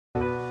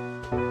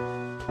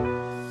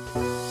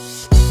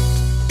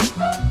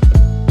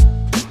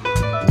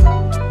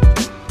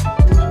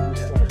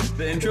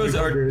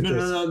with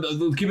this.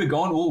 No. Keep it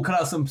going. We'll cut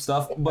out some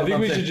stuff. But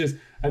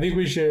I think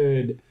we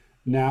should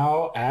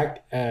now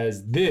act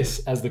as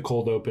the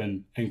cold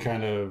open and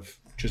kind of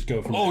just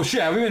go from. Oh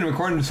shit! Have we been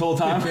recording this whole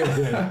time?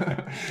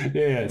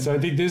 yeah. So I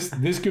think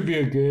this could be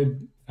a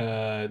good.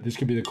 This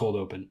could be the cold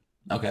open.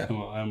 Okay.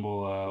 And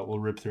we'll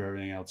rip through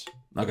everything else.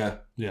 Okay.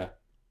 Yeah.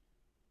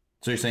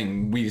 So you're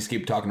saying we just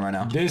keep talking right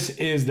now? This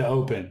is the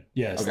open.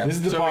 Yes. Okay. This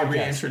is the podcast. We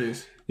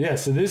reintroduce. Yeah.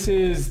 So this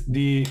is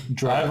the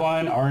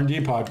Driveline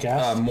R&D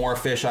podcast. More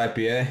Fish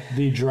IPA.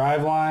 The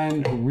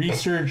Driveline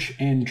Research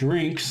and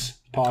Drinks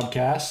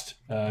podcast.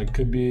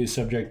 Could be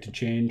subject to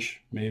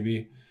change,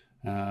 maybe.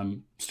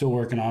 Still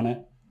working on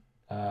it.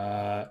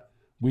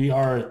 We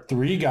are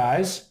 3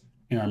 guys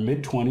in our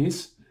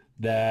mid-20s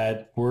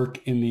that work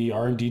in the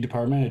R&D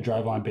department at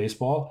Driveline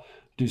Baseball.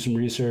 Do some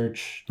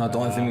research. Not the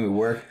only thing we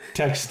work.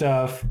 Tech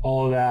stuff,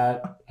 all of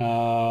that.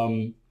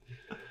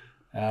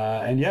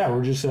 And yeah,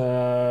 we're just,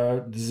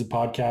 this is a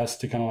podcast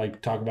to kind of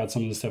like talk about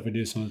some of the stuff we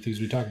do, some of the things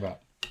we talk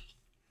about.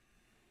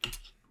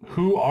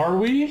 Who are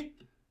we?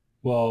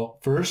 Well,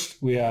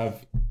 first we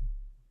have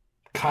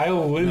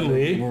Kyle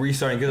Lindley. We're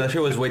restarting because that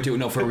shit was way too...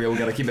 No, for real. We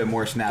got to keep it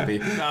more snappy.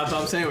 No, that's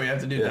what I'm saying. We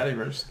have to do Daddy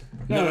first.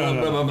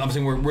 No. I'm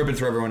saying we're ripping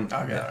through everyone. Okay,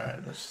 all right.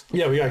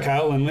 Yeah, we got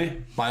Kyle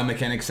Lindley.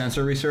 Biomechanics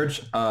sensor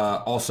research.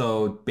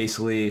 Also,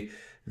 basically,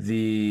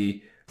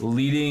 the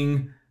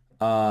leading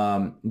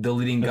guy...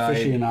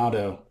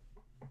 Aficionado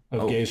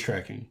of gaze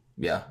tracking.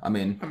 Yeah, I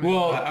mean...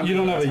 Well, you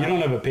don't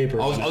have a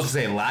paper. I was going to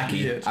say lackey.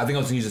 Yeah. I think I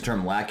was going to use the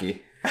term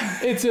lackey.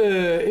 It's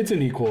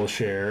an equal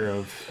share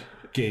of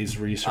gaze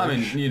research. I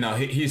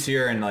mean, he's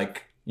here and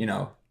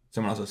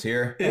someone else is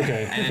here.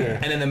 Okay.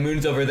 And then the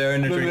moon's over there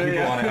and there's 3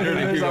 people on it. There's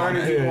 3 people on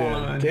it.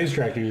 Yeah. Gaze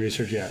tracking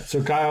research, yeah.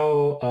 So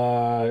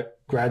Kyle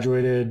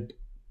graduated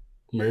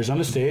from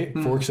Arizona State,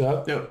 Forks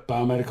Up,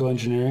 biomedical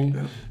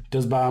engineering,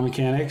 does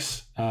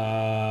biomechanics,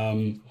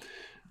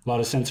 a lot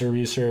of sensor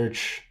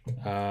research,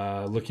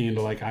 looking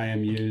into like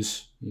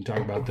IMUs. We can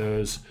talk about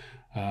those.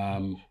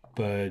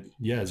 But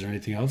yeah, is there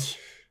anything else?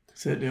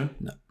 That's it, dude.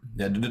 No.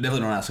 Yeah,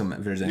 definitely don't ask him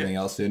if there's anything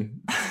else, dude.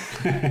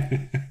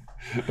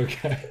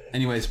 Okay.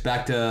 Anyways,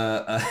 back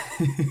to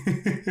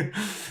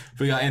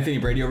we got Anthony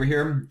Brady over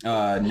here,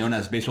 known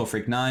as Baseball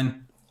Freak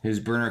 9. His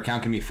burner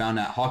account can be found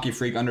at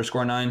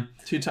hockeyfreak_9.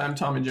 2-time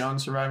Tommy John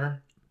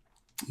survivor.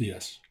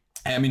 Yes.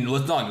 I mean,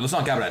 let's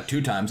not cap it at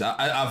 2 times.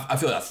 I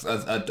feel that's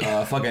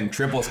a fucking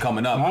triple's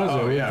coming up.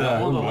 Honestly,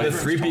 The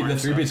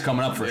three-peat's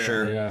coming up for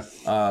sure. Yeah.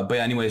 But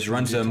anyways,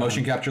 runs a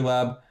motion capture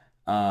lab.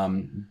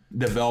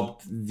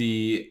 Developed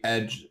the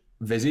Edge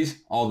Vizzies,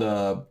 all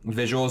the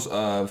visuals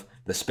of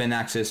the spin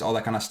axis, all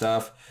that kind of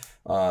stuff.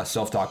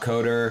 Self-taught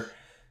coder,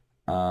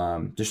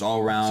 just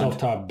all around.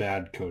 Self-taught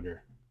bad coder,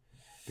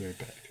 very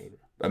bad coder.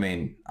 I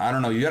mean, I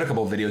don't know. You got a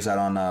couple of videos out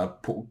on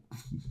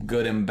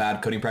good and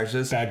bad coding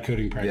practices. Bad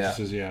coding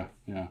practices, yeah.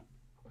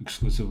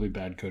 Exclusively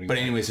bad coding. But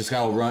anyways, this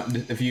guy will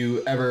run. If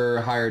you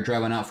ever hire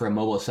Driveline out for a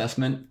mobile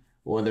assessment,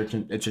 whether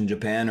it's in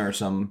Japan or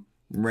some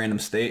random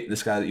state,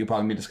 this guy, you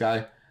probably meet this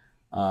guy.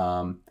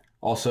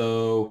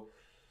 Also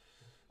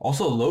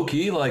low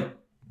key, like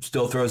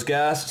still throws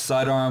gas,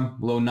 sidearm,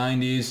 low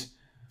 90s.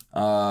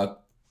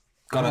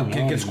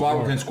 Can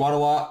squat a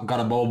lot.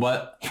 Got a bowl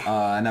butt,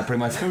 and that pretty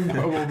much. I don't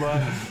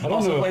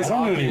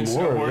know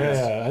anymore.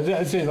 Yeah,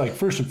 I'd say like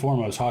first and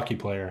foremost hockey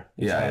player.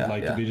 I'd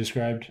like to be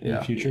described in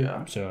the future.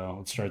 Yeah. So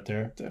let's start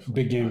there. Definitely.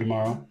 Big game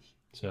tomorrow.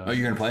 So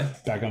you're gonna play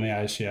back on the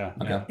ice? Yeah.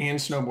 Okay. Yeah. And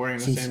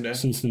snowboarding the same day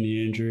since the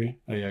knee injury.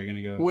 Oh yeah,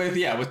 gonna go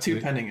with 2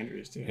 pending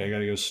injuries too. Yeah, I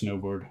gotta go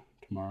snowboard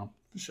tomorrow.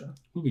 For sure.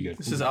 We'll be good.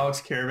 This is Alex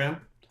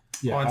Caravan,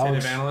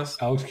 quantitative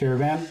analyst. Alex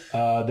Caravan.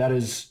 That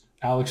is.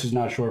 Alex is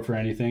not short for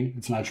anything.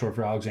 It's not short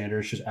for Alexander.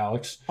 It's just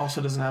Alex.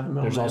 Also doesn't have a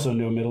middle name. There's also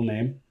no middle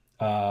name.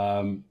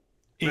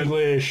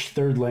 English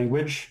third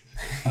language,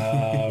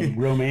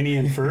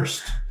 Romanian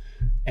first,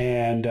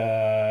 and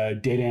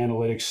data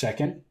analytics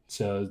second.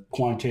 So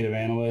quantitative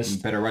analyst.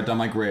 You better write down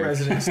my grade.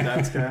 Resident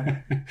stats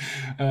guy.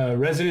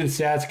 Resident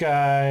stats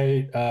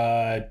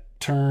guy,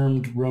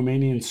 termed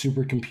Romanian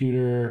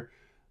supercomputer,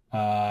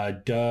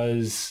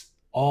 does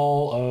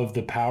all of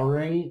the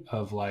powering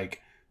of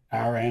like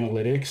our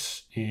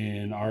analytics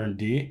in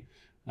R&D.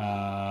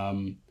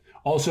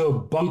 Also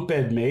bunk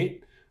bed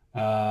mate.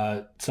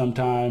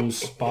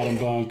 Sometimes bottom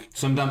bunk.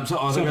 Sometimes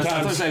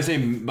I say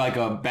like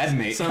a bed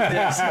mate.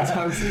 Sometimes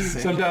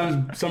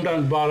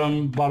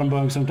bottom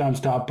bunk.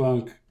 Sometimes top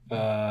bunk.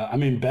 I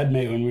mean bed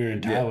mate when we were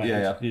in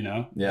Thailand. You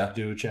know. Yeah.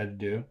 Do what you had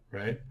to do,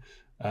 right?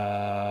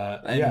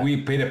 And we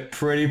paid a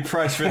pretty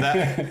price for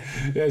that.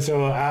 Yeah,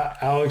 so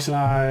Alex and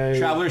I...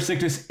 Traveler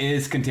sickness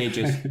is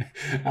contagious.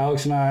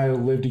 Alex and I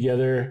live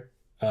together,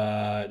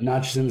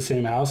 not just in the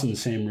same house, in the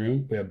same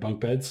room. We have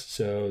bunk beds,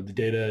 so the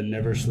data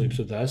never sleeps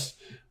with us.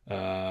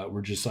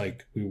 We're just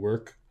like, we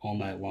work all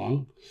night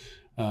long.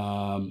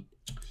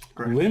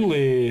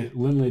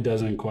 Lindley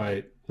doesn't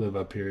quite live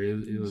up here. He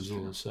lives a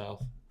little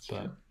south.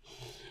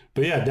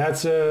 But yeah,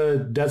 that's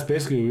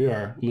basically who we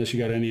are, unless you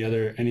got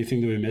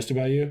anything that we missed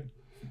about you.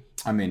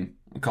 I mean,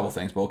 a couple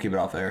things, but we'll keep it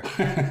off there.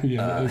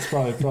 Yeah, it's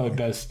probably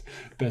best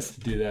to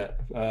do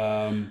that.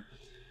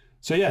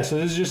 So this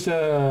is just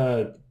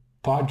a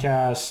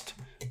podcast,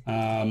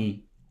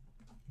 kind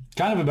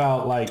of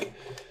about like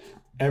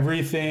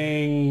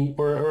everything,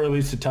 or at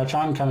least to touch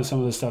on kind of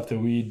some of the stuff that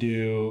we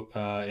do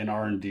in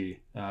R&D.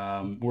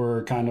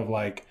 We're kind of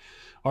like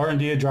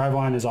R&D at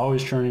Driveline is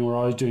always churning. We're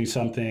always doing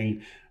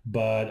something,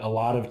 but a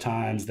lot of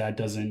times that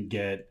doesn't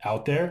get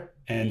out there.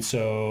 And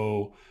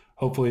so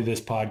hopefully this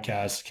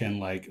podcast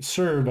can like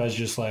serve as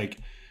just like,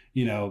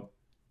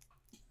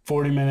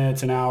 40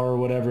 minutes, an hour,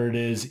 whatever it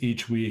is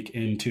each week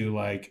into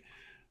like,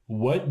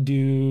 what do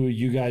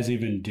you guys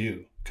even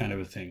do? Kind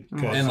of a thing.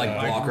 And like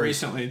blockers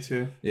recently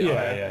too.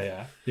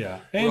 Yeah.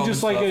 And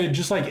just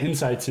like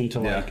insights into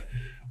like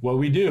what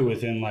we do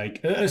within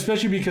like,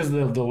 especially because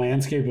the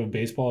landscape of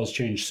baseball has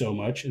changed so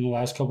much in the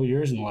last couple of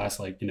years, in the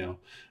last like,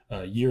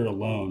 year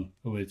alone,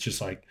 with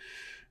just like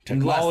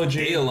technology.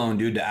 The last day alone,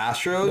 dude, the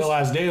Astros. The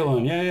last day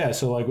alone. Yeah.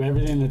 So like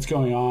everything that's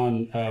going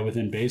on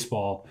within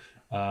baseball,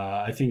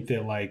 I think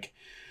that like,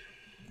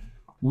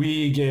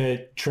 we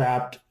get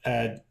trapped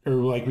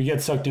we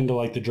get sucked into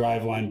like the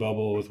Driveline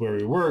bubble with where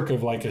we work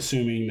of like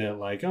assuming that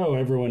like, oh,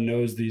 everyone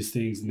knows these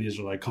things and these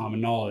are like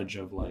common knowledge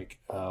of like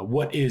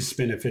what is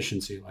spin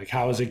efficiency, like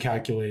how is it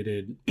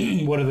calculated,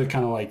 what are the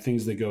kind of like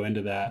things that go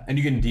into that. And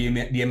you can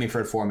DM me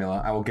for a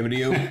formula. I will give it to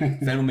you.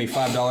 Venmo me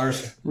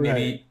 $5,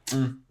 maybe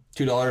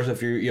 $2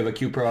 if you have a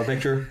cute profile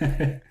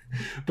picture.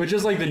 But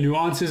just like the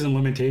nuances and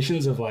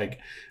limitations of like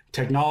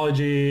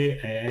technology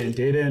and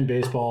data in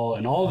baseball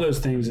and all those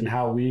things and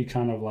how we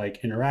kind of like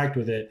interact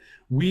with it,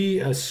 we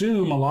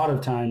assume a lot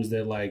of times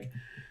that like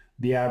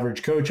the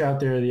average coach out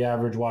there, the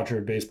average watcher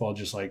of baseball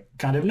just like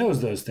kind of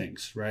knows those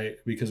things, right?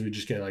 Because we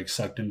just get like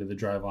sucked into the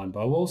Driveline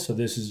bubble. So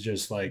this is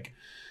just like,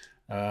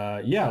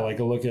 like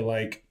a look at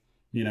like,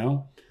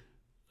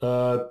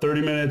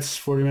 30 minutes,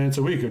 40 minutes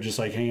a week of just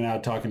like hanging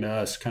out, talking to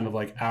us, kind of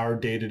like our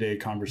day-to-day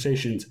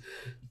conversations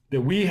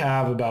that we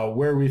have about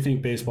where we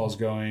think baseball's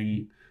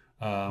going,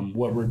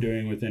 what we're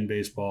doing within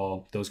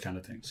baseball, those kind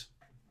of things.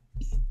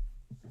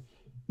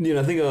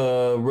 I think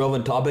a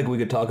relevant topic we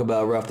could talk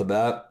about right off the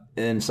bat,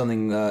 and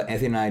something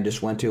Anthony and I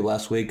just went to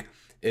last week,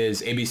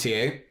 is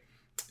ABCA.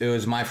 It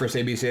was my first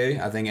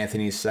ABCA. I think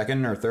Anthony's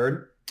second or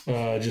third.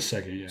 Just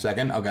second, yeah.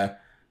 Second, okay.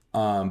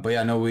 But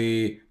yeah, no,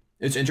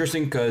 it's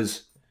interesting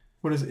because...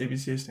 What does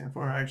ABCA stand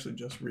for? I actually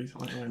just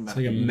recently learned that. It's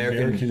like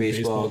American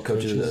Baseball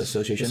Coaches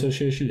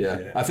Association.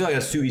 Yeah. I feel like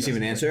that's too easy of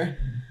an answer.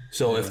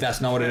 So if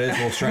that's not what it is,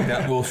 we'll strike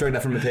that. We'll strike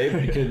that from the tape.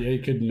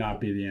 It could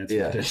not be the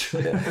answer.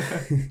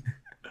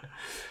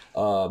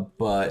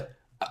 But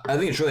I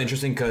think it's really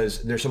interesting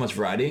because there's so much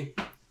variety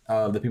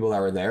of the people that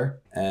were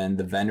there and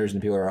the vendors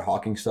and the people that are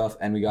hawking stuff.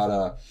 And we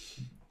got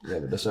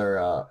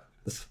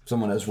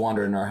someone has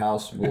wandered in our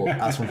house. We'll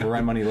ask them for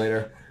rent money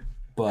later.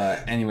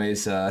 But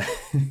anyways,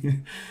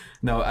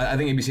 no, I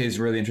think ABCA is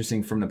really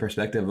interesting from the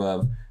perspective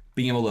of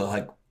being able to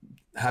like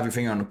have your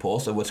finger on the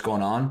pulse of what's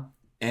going on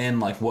and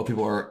like what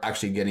people are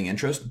actually getting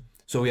interest.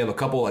 So we have a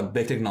couple like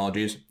big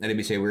technologies at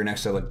ABCA. We were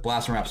next to like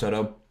Blast and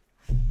Rapsodo,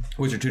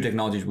 which are two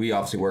technologies we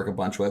obviously work a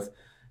bunch with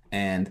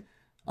and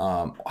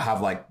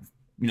have like,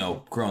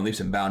 grown leaps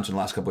and bounds in the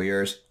last couple of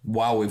years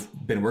while we've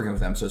been working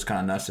with them. So it's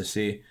kind of nuts to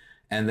see.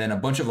 And then a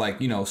bunch of like,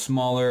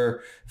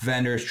 smaller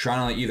vendors trying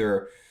to like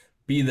either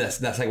be that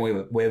second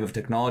wave of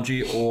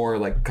technology or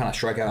like kind of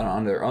strike out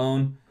on their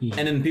own. Mm-hmm.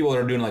 And then people that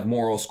are doing like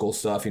more old school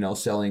stuff,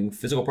 selling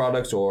physical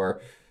products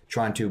or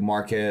trying to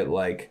market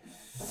like,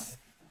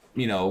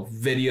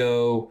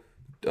 video,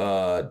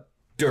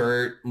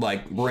 dirt,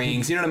 like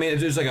rings, you know what I mean?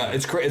 It's just like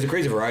it's a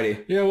crazy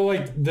variety. Yeah, well,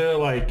 like the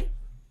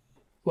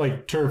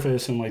like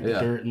Turfus and like the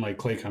dirt and like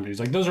clay companies,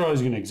 like those are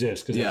always going to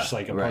exist because they're just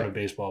like a part of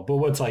baseball. But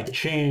what's like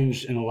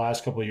changed in the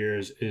last couple of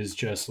years is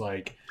just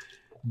like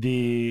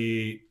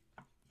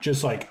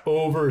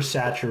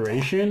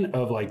oversaturation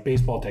of like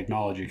baseball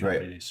technology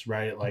companies,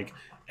 right? Like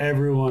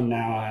everyone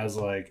now has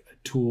like a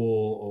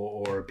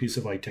tool or a piece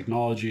of like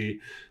technology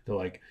that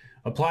like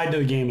applied to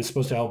the game is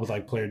supposed to help with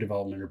like player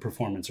development or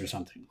performance or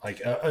something,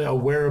 like a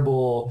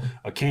wearable,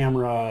 a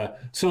camera,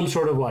 some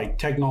sort of like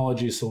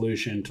technology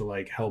solution to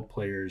like help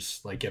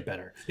players like get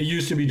better. It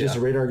used to be just a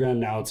radar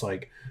gun. Now it's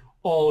like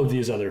all of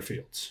these other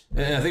fields.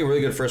 And I think a really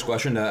good first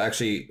question to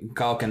actually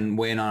Kyle can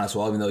weigh in on as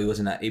well, even though he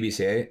wasn't at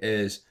ABCA,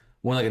 is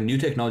when like a new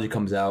technology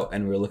comes out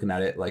and we're looking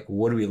at it, like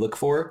what do we look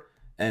for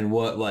and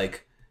what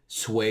like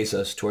sways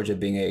us towards it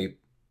being a,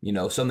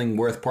 something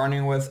worth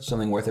partnering with,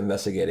 something worth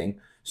investigating.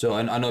 So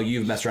I know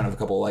you've messed around with a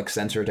couple like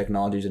sensor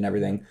technologies and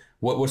everything.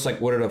 What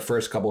are the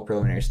first couple of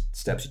preliminary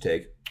steps you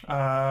take?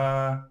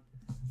 I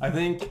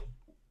think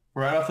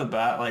right off the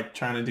bat, like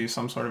trying to do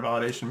some sort of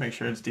validation, make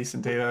sure it's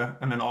decent data.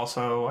 And then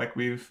also like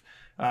we've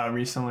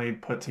recently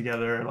put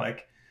together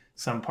like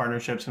some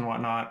partnerships and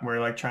whatnot. We're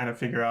like trying to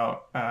figure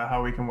out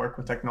how we can work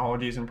with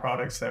technologies and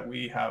products that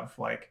we have,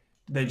 like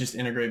they just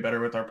integrate better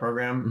with our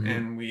program. Mm-hmm.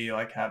 And we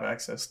like have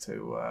access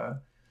to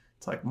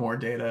like more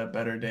data,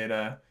 better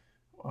data,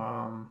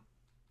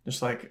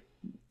 just like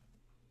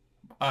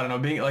I don't know,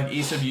 being like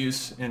ease of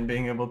use and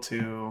being able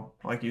to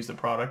like use the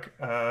product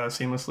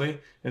seamlessly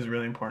is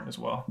really important as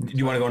well. Do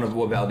you want to go into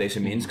what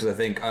validation means? Because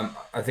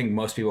I think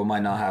most people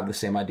might not have the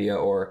same idea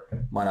or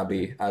might not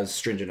be as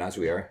stringent as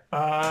we are.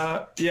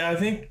 Yeah, I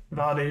think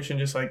validation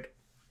just like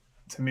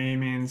to me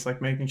means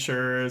like making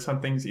sure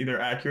something's either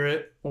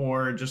accurate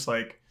or just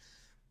like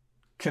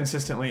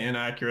consistently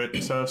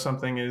inaccurate. So if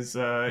something is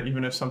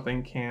even if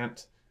something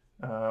can't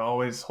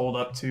always hold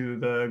up to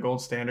the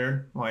gold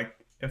standard, like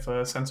if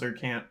a sensor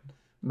can't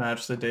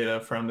match the data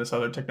from this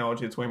other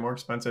technology that's way more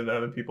expensive that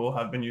other people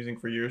have been using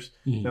for years,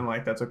 then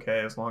like that's okay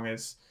as long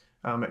as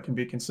it can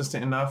be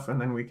consistent enough, and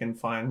then we can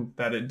find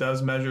that it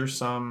does measure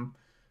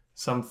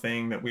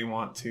something that we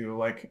want to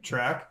like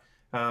track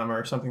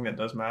or something that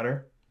does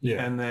matter.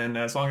 Yeah. And then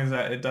as long as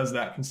that it does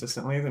that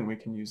consistently, then we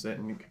can use it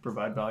and we can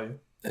provide value.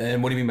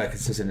 And what do you mean by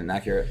consistent and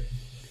accurate?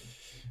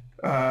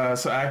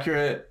 So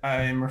accurate,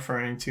 I'm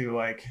referring to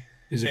like,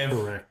 is it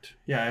correct?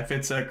 Yeah, if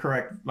it's a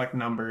correct like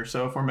number.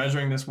 So if we're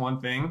measuring this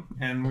one thing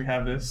and we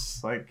have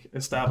this like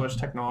established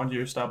technology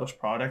or established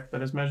product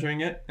that is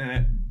measuring it and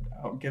it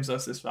gives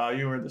us this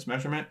value or this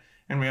measurement,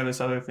 and we have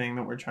this other thing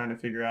that we're trying to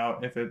figure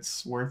out if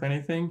it's worth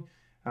anything,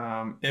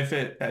 if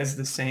it is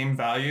the same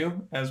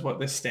value as what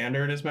this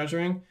standard is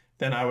measuring,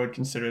 then I would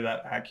consider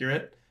that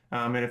accurate.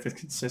 And if it's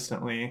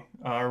consistently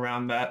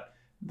around that,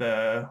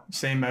 the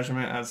same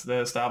measurement as the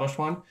established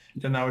one,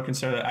 then I would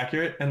consider that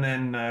accurate. And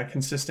then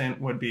consistent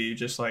would be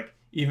just like,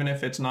 even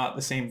if it's not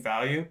the same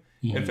value,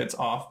 if it's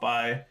off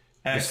by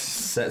X.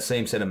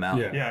 Same set amount.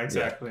 Yeah,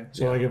 exactly.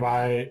 So like if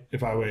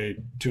I weigh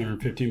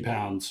 215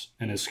 pounds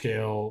and a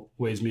scale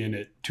weighs me in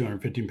at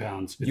 215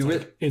 pounds,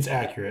 it's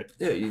accurate.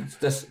 Yeah,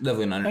 that's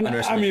definitely an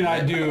underestimate. I mean,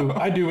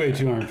 I do weigh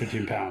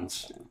 215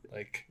 pounds.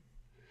 Like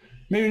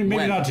maybe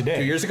not today.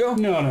 2 years ago?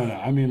 No.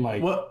 I mean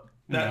like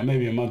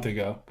maybe a month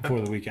ago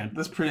before the weekend.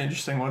 That's pretty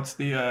interesting. What's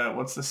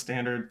the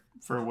standard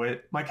for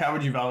weight? Like, how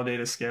would you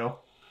validate a scale?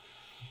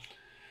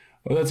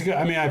 Well, that's good.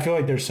 I mean, I feel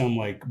like there's some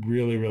like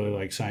really, really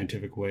like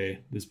scientific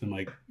way that's been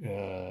like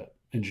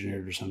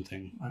engineered or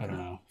something. Okay. I don't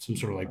know, some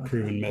sort of like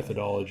proven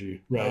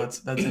methodology, right? Oh,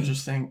 that's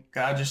interesting.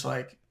 God, just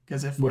like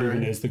because if what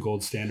even is the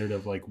gold standard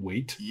of like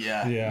weight?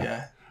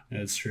 Yeah.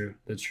 That's true.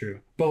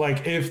 But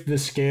like, if the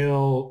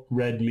scale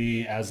read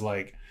me as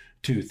like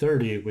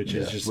 230, which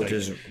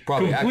is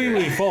probably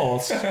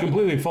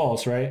completely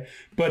false, right?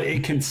 But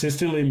it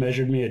consistently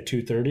measured me at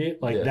 230.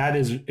 Like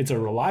it's a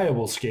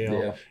reliable scale.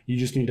 Yeah. You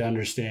just need to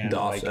understand the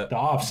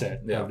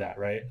offset of that,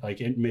 right? Like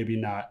it maybe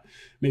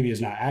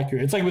is not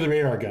accurate. It's like with the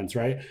radar guns,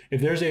 right?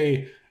 If there's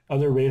a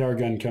other radar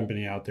gun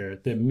company out there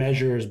that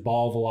measures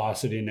ball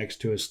velocity next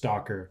to a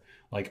stalker,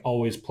 like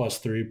always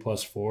 +3,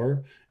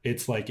 +4,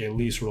 it's like at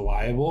least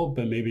reliable,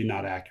 but maybe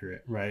not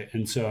accurate, right?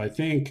 And so I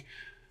think,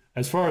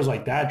 as far as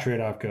like that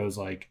trade-off goes,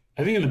 like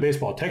I think in the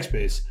baseball tech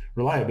space,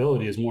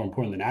 reliability is more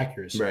important than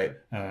accuracy. Right.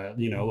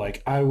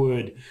 Like I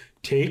would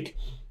take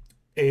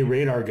a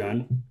radar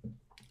gun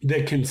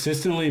that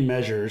consistently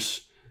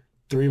measures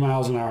 3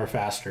 miles an hour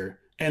faster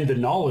and the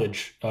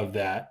knowledge of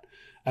that,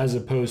 as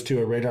opposed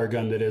to a radar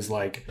gun that is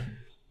like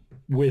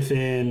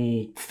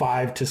within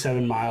 5 to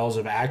 7 miles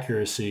of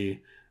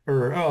accuracy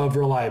or of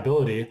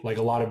reliability, like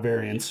a lot of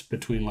variance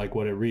between like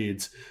what it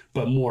reads,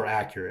 but more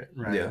accurate,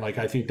 right? Yeah. Like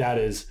I think that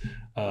is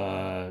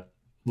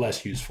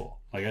less useful.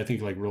 Like I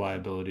think like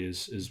reliability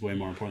is way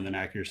more important than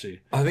accuracy.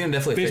 I think it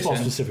definitely baseball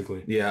fits in.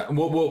 Specifically. Yeah.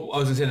 Well, I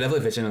was gonna say it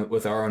definitely fits in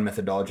with our own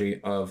methodology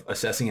of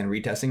assessing and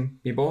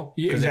retesting people.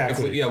 Yeah,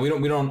 exactly. We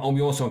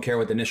also don't care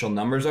what the initial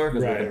numbers are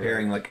because we're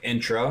comparing like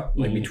intra,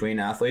 like between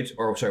athletes,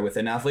 or sorry,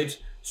 within athletes.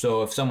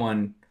 So if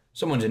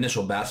someone's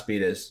initial bat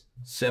speed is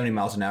 70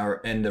 miles an hour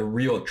and the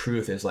real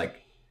truth is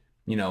like,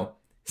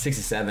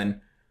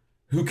 67,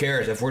 who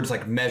cares if we're just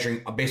like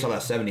measuring based on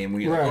that 70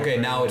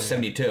 and now it's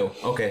 72.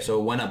 Okay,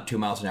 so it went up 2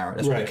 miles an hour.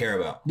 That's what we care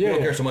about. We don't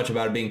care so much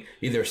about it being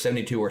either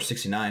 72 or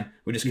 69.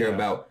 We just care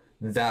about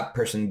that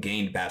person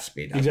gained bat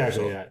speed.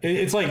 Exactly. Yeah.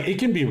 It's like it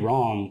can be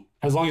wrong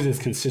as long as it's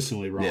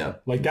consistently wrong. Yeah.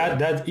 Like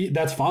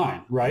that's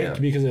fine, right? Yeah.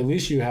 Because at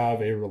least you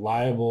have a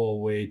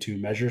reliable way to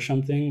measure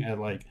something at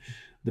like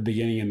the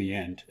beginning and the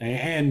end,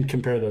 and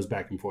compare those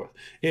back and forth.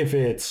 If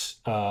it's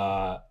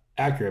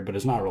accurate but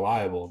it's not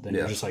reliable, then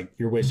you're just like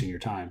you're wasting your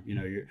time. You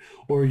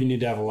need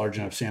to have a large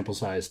enough sample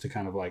size to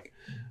kind of like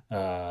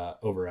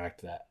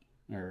overact that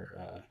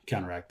or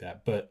counteract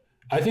that. But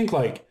I think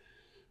like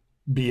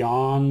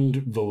beyond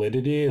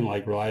validity and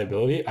like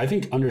reliability, I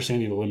think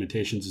understanding the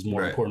limitations is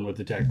more important with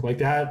the tech. Like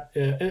that,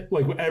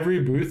 like every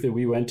booth that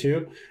we went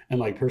to and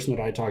like person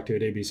that I talked to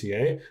at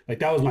ABCA, like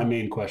that was my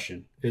main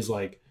question is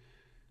like,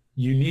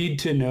 you need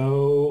to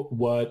know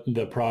what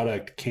the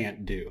product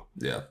can't do.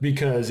 Yeah.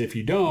 Because if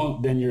you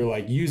don't, then you're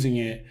like using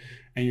it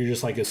and you're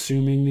just like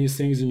assuming these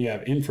things and you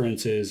have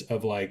inferences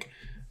of like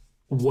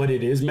what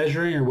it is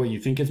measuring or what you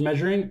think it's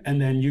measuring.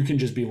 And then you can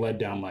just be led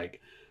down like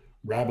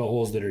rabbit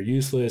holes that are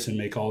useless and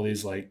make all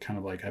these like kind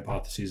of like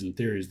hypotheses and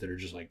theories that are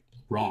just like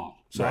wrong.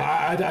 So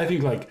I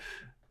think like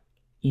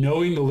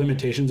knowing the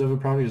limitations of a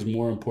product is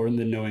more important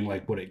than knowing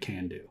like what it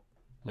can do.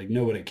 Like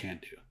know what it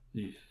can't do.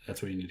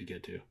 that's what you need to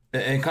get to.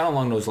 And kind of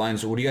along those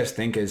lines, what do you guys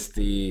think is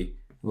the,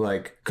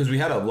 like, because we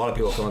had a lot of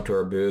people come up to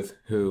our booth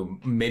who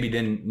maybe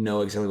didn't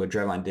know exactly what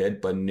Driveline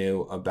did, but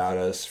knew about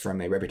us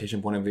from a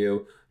reputation point of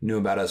view, knew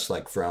about us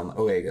like from,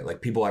 okay,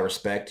 like people I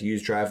respect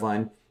use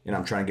Driveline, and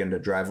I'm trying to get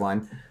into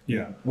Driveline.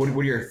 Yeah. What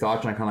are your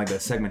thoughts on kind of like the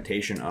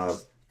segmentation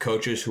of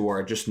coaches who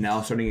are just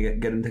now starting to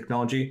get into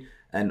technology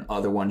and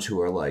other ones who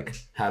are like,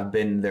 have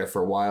been there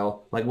for a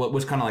while? Like what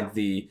was kind of like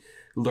the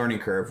learning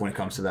curve when it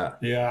comes to that?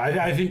 Yeah,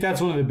 I think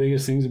that's one of the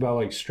biggest things about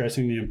like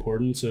stressing the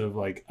importance of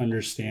like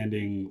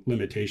understanding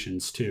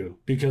limitations too,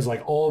 because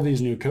like all of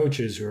these new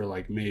coaches who are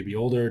like maybe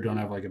older, don't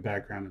have like a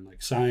background in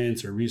like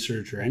science or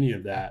research or any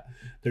of that,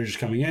 they're just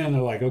coming in and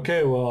they're like,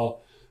 okay,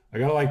 well, I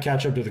gotta like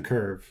catch up to the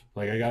curve,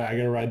 like I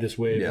gotta ride this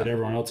wave that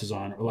everyone else is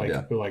on, or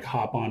like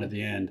hop on at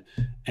the end,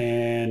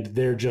 and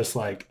they're just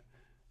like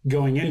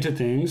going into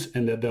things,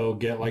 and that they'll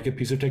get like a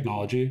piece of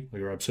technology,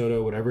 like a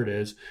Rapsodo, whatever it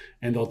is,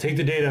 and they'll take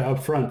the data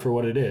up front for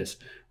what it is,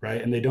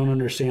 right? And they don't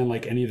understand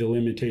like any of the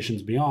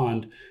limitations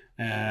beyond,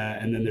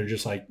 and then they're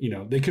just like,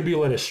 they could be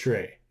led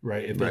astray,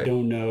 right? If they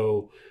don't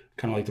know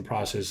kind of like the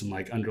process and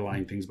like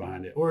underlying things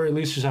behind it, or at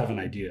least just have an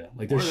idea.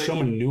 Like there's so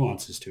many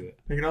nuances to it.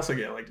 They can also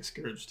get like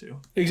discouraged too.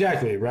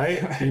 Exactly,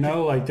 right?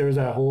 Like there's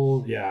that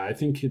whole, I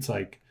think it's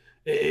like,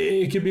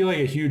 it could be like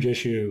a huge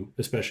issue,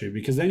 especially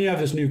because then you have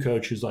this new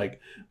coach who's like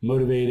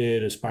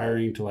motivated,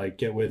 aspiring to like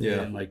get with it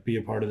and like be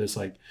a part of this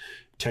like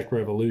tech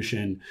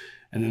revolution.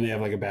 And then they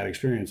have like a bad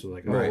experience with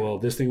like, well,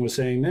 this thing was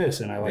saying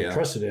this and I like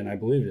trusted it and I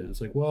believed it. And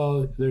it's like,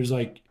 well, there's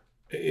like,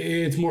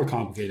 it's more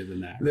complicated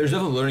than that. There's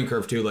definitely a learning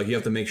curve too. Like you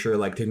have to make sure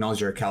like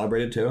technologies are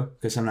calibrated too,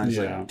 because sometimes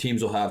like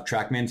teams will have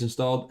TrackMans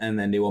installed and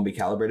then they won't be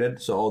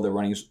calibrated. So all the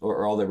runnings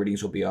or all the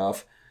readings will be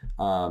off.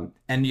 And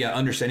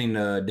understanding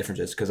the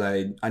differences, because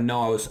I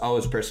know I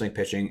was personally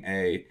pitching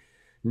a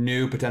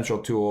new potential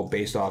tool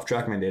based off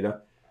TrackMan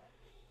data,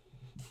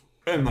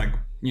 and like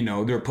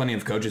there were plenty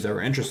of coaches that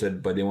were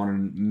interested, but they want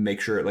to make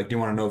sure, like they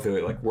want to know if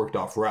it like worked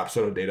off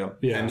Rapsodo data,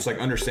 and it's like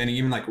understanding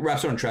even like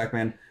Rapsodo and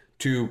TrackMan,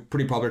 two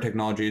pretty popular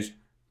technologies,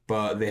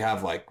 but they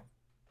have like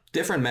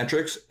different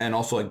metrics and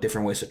also like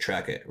different ways to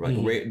track it, like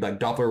like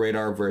Doppler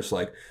radar versus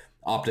like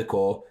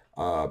optical.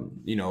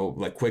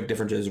 Like quick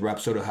differences.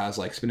 Rapsodo has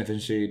like spin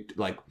efficiency,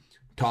 like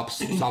top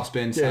spin, even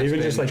spin,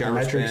 just like the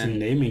metrics and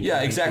naming.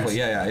 Yeah, exactly.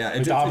 Yeah.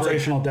 It's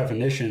operational like,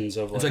 definitions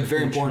of like, it's like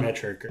very important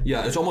metric.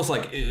 Yeah, it's almost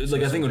like I think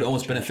it would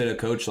almost benefit a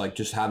coach like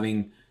just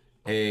having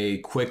a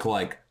quick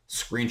like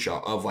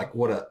screenshot of like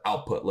what an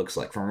output looks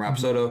like from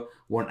Rapsodo,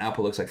 what an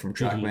output looks like from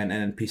TrackMan, and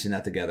then piecing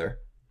that together.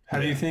 How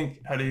do you think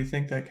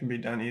that can be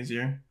done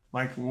easier?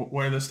 Like,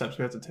 what are the steps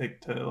we have to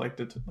take to like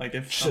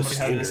if somebody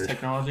has this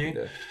technology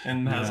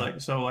and has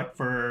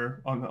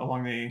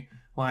along the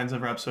lines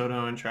of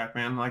Rapsodo and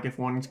TrackMan, like if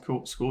one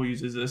school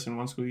uses this and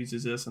one school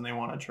uses this and they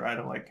want to try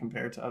to like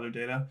compare to other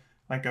data,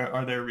 like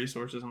are there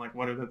resources and like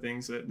what are the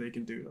things that they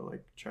can do to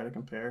like try to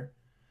compare?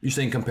 You're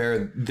saying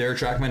compare their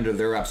TrackMan to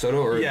their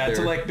Rapsodo, or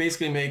to like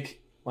basically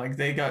make like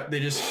they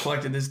just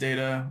collected this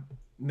data,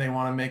 they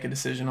want to make a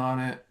decision on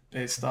it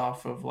based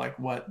off of like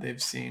what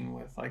they've seen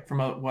with like from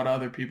what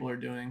other people are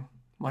doing.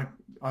 Like,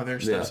 are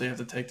there steps that you have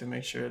to take to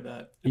make sure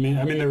that? I mean,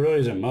 there really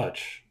isn't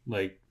much.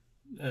 Like,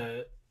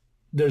 there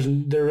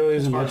really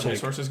isn't much. As far as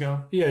resources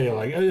go. Yeah,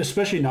 like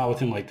especially not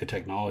within like the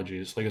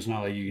technologies. Like, it's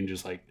not like you can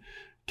just like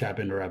tap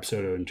into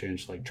Rapsodo and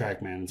change like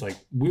TrackMan. It's like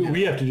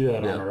we have to do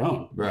that on our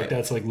own. Right. Like,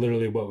 that's like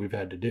literally what we've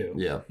had to do.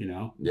 Yeah.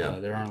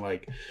 There aren't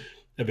like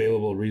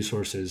available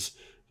resources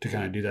to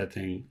kind of do that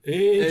thing.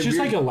 It's just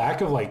like a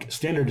lack of like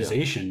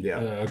standardization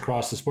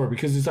across the sport,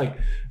 because it's like,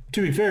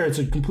 to be fair, it's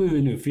a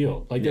completely new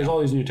field. Like there's all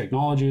these new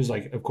technologies.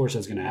 Like, of course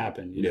that's going to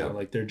happen. You know,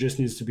 like there just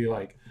needs to be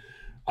like,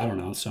 I don't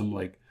know, some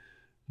like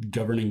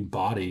governing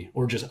body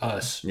or just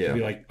us to be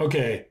like,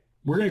 okay,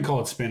 we're going to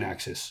call it spin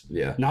axis.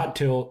 Yeah. Not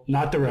tilt,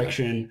 not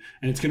direction.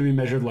 And it's going to be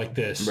measured like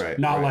this. Right.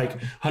 Not like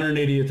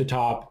 180 at the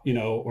top,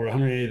 or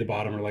 180 at the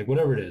bottom, or like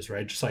whatever it is,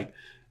 right? Just like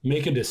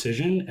make a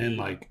decision and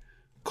like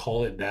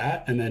call it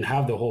that, and then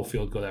have the whole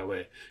field go that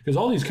way. Because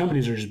all these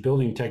companies are just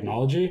building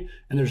technology,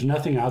 and there's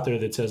nothing out there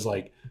that says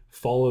like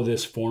follow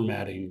this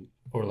formatting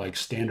or like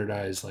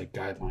standardized like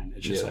guideline.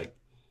 It's just like,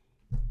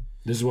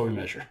 this is what we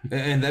measure.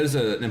 And that is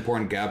an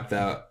important gap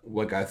that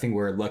like I think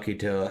we're lucky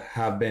to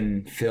have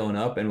been filling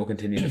up and will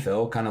continue to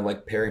fill, kind of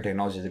like pairing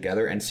technologies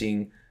together and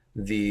seeing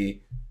the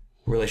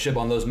relationship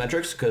on those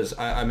metrics. Because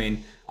I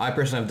mean, I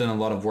personally have done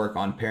a lot of work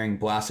on pairing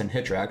Blast and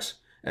HitTrax,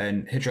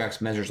 and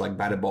HitTrax measures like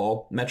batted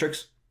ball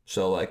metrics.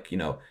 So like,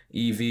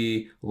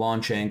 EV,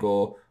 launch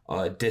angle,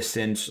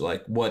 distance,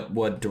 like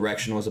what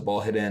direction was the ball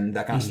hit in,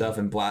 that kind of stuff.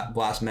 And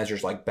Blast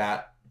measures like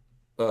bat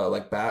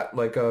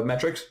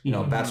metrics,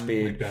 bat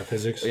speed, like bat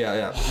physics.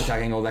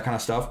 Attack angle, that kind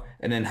of stuff.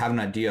 And then have an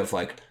idea of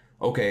like,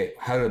 okay,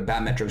 how do the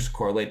bat metrics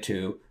correlate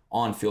to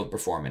on-field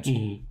performance?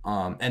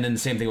 And then the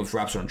same thing with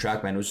Rapsodo and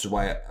TrackMan, which is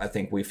why I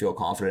think we feel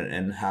confident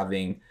in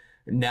having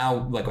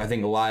now, like I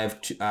think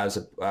live as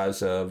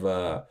of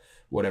the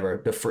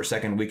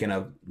second weekend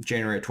of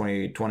January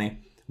 2020,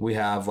 we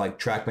have like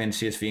TrackMan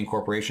CSV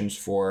incorporations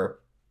for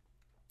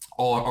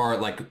all our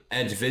like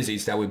edge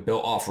vizies that we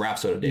built off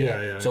Rhapsody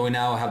data. Yeah. So we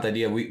now have the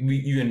idea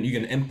you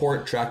can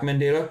import TrackMan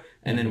data,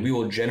 and then we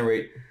will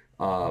generate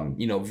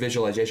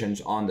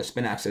visualizations on the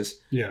spin axis.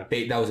 Yeah.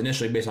 That was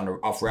initially based on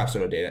off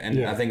Rhapsody data,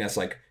 and I think that's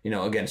like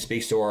again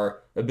speaks to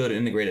our ability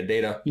to integrate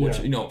data, which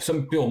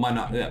some people might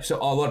not. So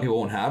a lot of people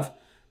won't have,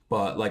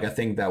 but like I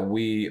think that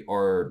we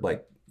are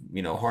like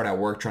hard at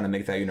work trying to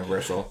make that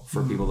universal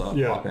for people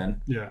to hop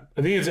in. Yeah,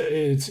 I think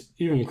it's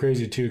even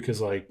crazy too because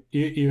like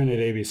even at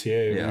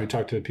ABCA when we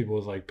talk to the people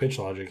with like pitch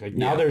logic, like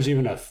now there's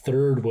even a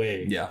third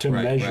way to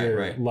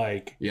measure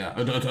like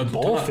a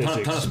ball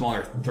physics, ton of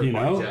smaller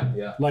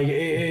like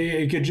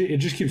it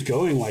just keeps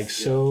going like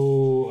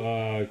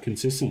so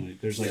consistently.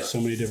 There's like so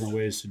many different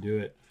ways to do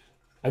it.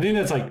 I think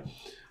that's like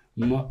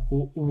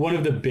one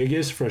of the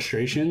biggest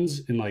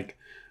frustrations in like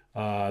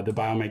the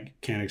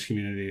biomechanics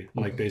community,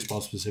 like baseball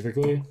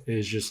specifically,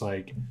 is just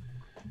like,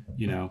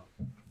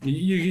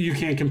 you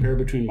can't compare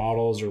between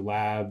models or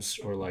labs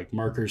or like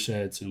marker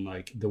sets and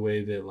like the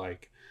way that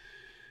like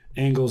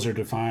angles are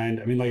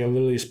defined. I mean, like I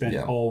literally spent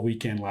all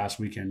weekend last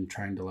weekend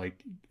trying to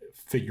like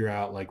figure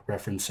out like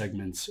reference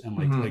segments and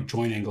like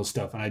joint angle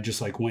stuff. And I just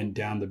like went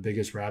down the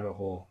biggest rabbit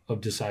hole of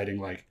deciding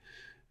like,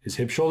 is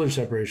hip shoulder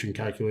separation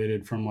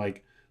calculated from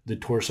like the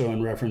torso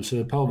in reference to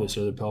the pelvis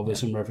or the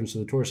pelvis in reference to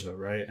the torso,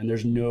 right? And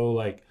there's no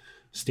like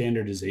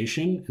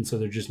standardization. And so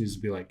there just needs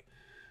to be like,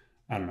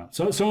 I don't know.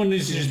 So someone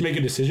needs to just make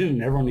a decision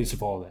and everyone needs to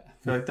follow that.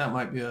 I feel like that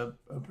might be a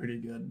pretty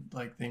good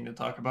like thing to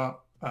talk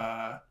about.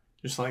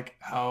 Just like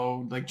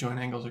how like joint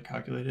angles are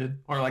calculated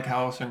or like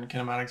how certain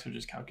kinematics are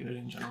just calculated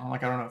in general.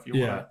 Like, I don't know if you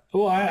want to.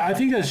 Well, I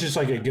think that's just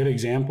like a good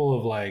example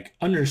of like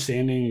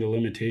understanding the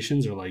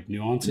limitations or like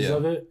nuances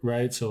of it,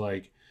 right? So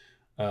like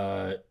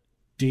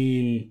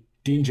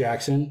Dean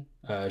Jackson,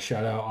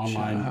 shout out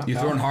online. You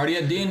throwing Hardy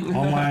at Dean?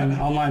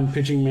 online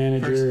pitching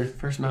manager.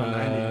 First mountain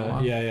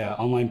 90.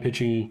 Online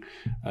pitching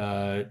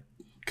coach.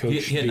 He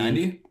hit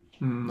 90?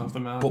 Off the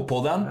mound.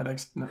 Pull down?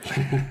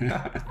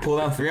 Pull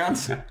down 3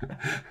 ounce?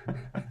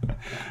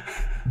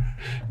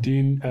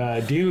 Dean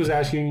was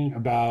asking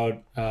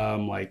about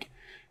like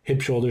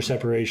hip shoulder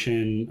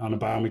separation on a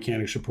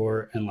biomechanics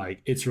report and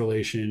like its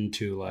relation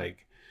to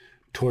like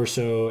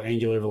torso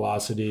angular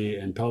velocity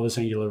and pelvis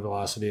angular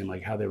velocity and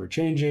like how they were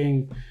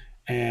changing.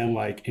 And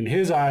like in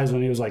his eyes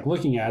when he was like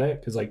looking at it,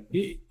 because like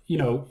he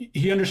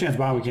understands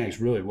biomechanics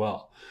really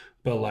well,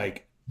 but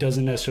like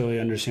doesn't necessarily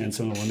understand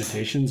some of the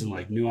limitations and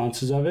like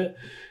nuances of it,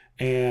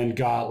 and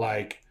got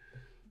like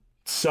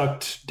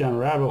sucked down a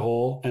rabbit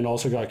hole and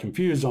also got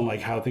confused on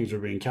like how things were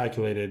being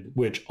calculated,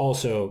 which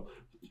also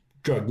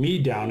drug me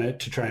down it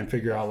to try and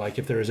figure out like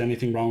if there was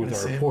anything wrong with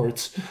our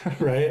reports,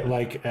 right?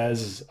 Like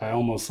as I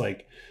almost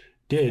like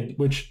did,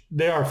 which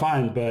they are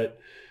fine, but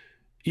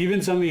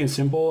even something as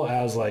simple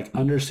as like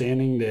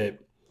understanding that,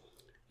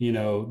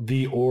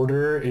 the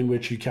order in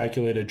which you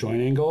calculate a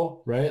joint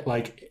angle, right?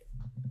 Like,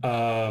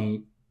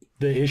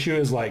 the issue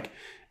is like,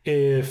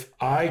 if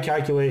I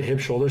calculate hip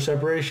shoulder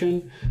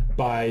separation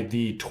by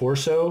the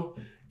torso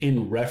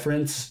in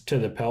reference to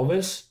the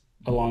pelvis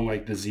along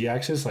like the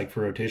z-axis, like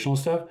for rotational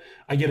stuff,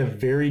 I get a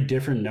very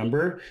different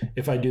number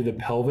if I do the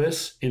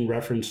pelvis in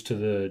reference to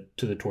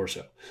the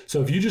torso.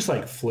 So if you just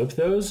like flip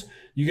those,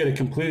 you get a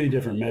completely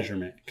different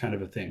measurement kind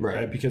of a thing,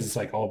 right? Because it's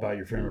like all about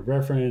your frame of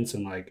reference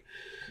and like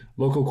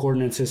local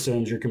coordinate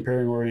systems. You're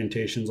comparing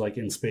orientations like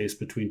in space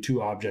between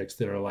two objects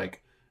that are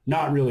like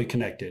not really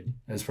connected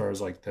as far as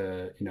like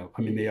the,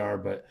 they are,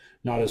 but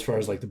not as far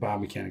as like the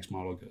biomechanics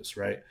model goes,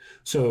 right?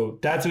 So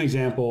that's an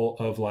example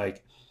of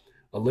like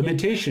a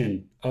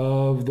limitation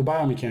of the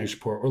biomechanics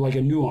report, or like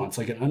a nuance,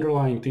 like an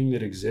underlying thing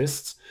that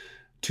exists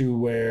to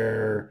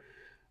where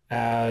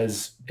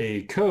as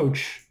a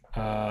coach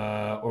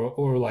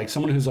or like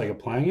someone who's like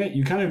applying it,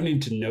 you kind of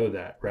need to know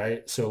that,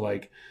 right? So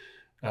like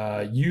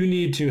you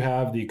need to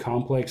have the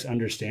complex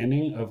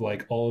understanding of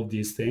like all of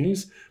these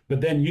things, but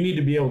then you need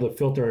to be able to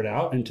filter it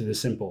out into the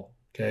simple,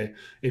 okay?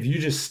 If you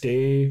just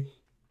stay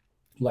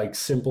like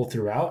simple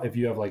throughout, if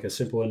you have like a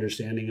simple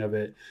understanding of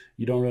it,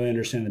 you don't really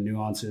understand the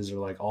nuances or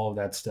like all of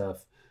that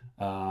stuff,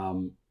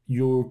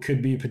 you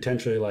could be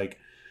potentially like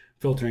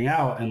filtering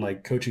out and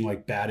like coaching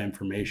like bad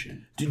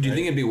information. Do you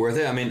think it'd be worth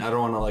it? I mean, I don't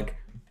want to like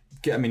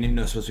even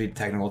though it's supposed to be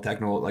technical,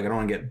 like I don't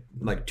want to get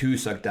like too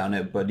sucked down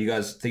it, but do you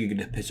guys think you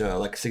could pitch a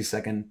like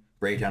 6-second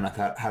breakdown of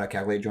how to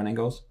calculate joint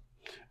angles?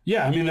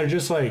 Yeah, I mean, they're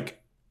just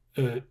like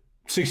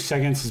 60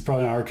 seconds is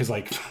probably not hard because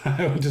like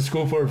I went to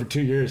school for it for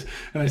 2 years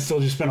and I still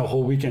just spent a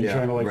whole weekend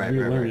trying to like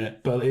relearn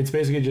it. But it's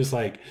basically just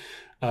like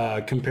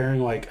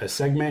comparing like a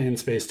segment in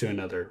space to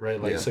another, right?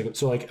 Like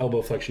so like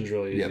elbow flexion is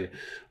really easy.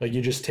 Like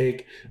you just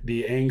take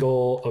the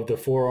angle of the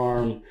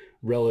forearm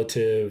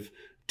relative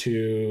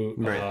to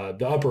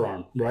the upper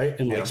arm, right?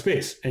 In like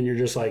space, and you're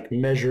just like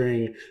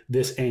measuring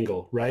this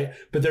angle, right?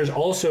 But there's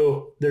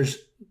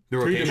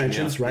three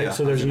dimensions, right? Yeah.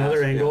 So there's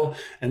another angle,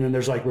 and then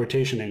there's like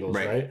rotation angles,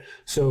 right?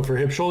 So for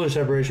hip shoulder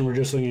separation, we're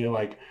just looking at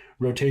like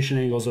rotation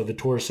angles of the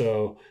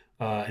torso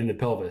and the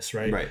pelvis,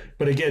 right?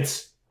 But it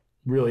gets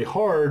really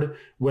hard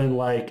when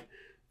like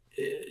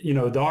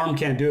the arm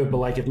can't do it, but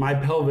like if my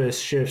pelvis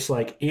shifts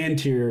like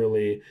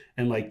anteriorly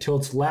and like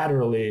tilts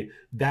laterally,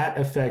 that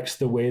affects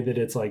the way that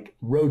it's like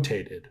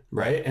rotated,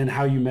 right? And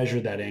how you measure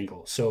that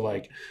angle. So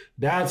like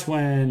that's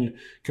when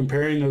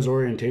comparing those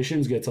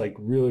orientations gets like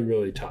really,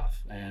 really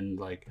tough. And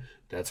like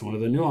that's one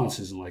of the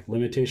nuances and like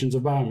limitations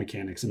of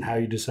biomechanics and how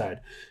you decide.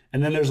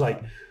 And then there's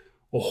like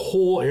a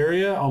whole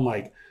area on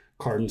like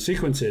Cardan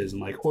sequences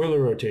and like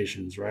Euler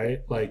rotations,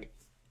 right? Like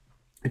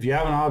if you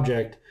have an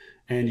object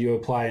and you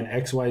apply an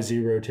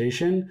XYZ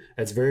rotation,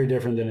 that's very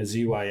different than a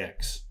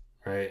ZYX,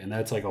 right? And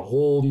that's like a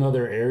whole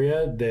nother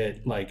area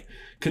that like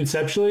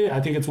conceptually,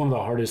 I think it's one of the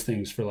hardest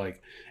things for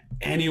like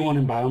anyone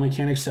in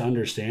biomechanics to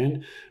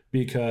understand,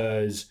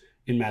 because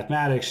in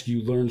mathematics,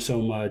 you learn so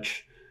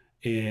much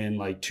in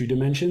like 2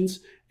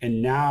 dimensions.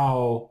 And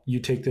now you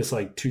take this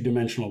like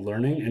 2-dimensional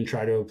learning and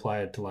try to apply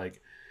it to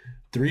like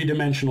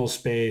 3-dimensional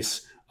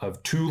space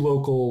of 2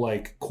 local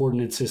like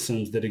coordinate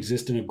systems that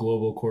exist in a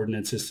global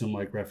coordinate system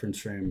like reference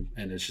frame.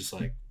 And it's just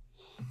like,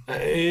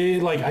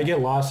 I get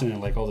lost in it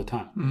like all the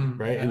time.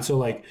 Right. Yeah. And so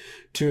like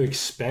to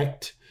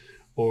expect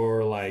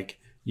or like,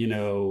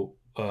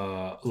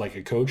 like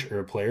a coach or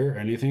a player or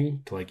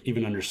anything to like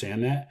even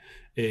understand that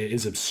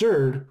is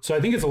absurd. So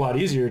I think it's a lot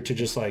easier to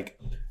just like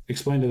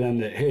explain to them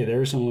that, hey,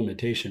 there are some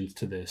limitations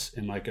to this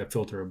in like a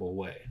filterable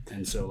way.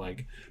 And so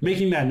like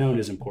making that known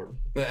is important.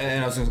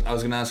 And I was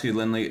going to ask you,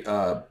 Lindley,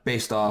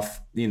 based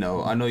off, I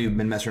know you've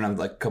been messing around with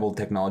like a couple of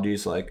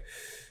technologies like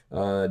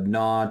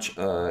Notch,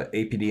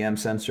 APDM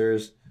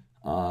sensors,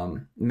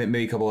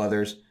 maybe a couple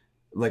others.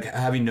 Like,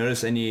 have you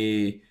noticed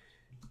anything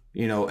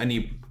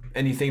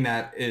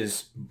that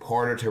is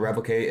harder to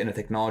replicate in a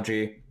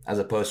technology as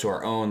opposed to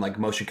our own like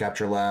motion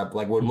capture lab?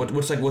 Like what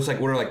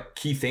are like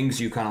key things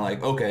you kind of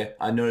like, okay,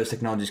 I notice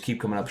technologies keep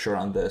coming up short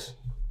on this?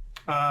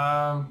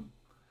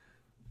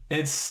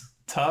 It's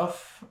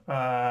tough.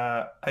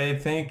 I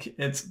think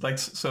it's like,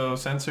 so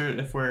sensor,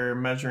 if we're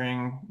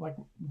measuring, like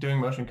doing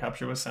motion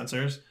capture with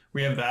sensors,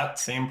 we have that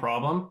same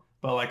problem,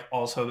 but like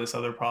also this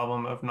other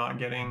problem of not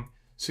getting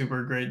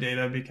super great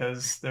data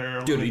because they're...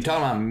 Dude, are you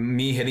talking about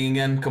me hitting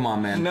again? Come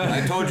on, man. No.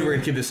 I told you we were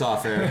going to keep this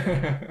off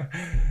air.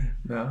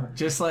 No,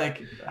 just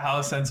like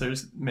how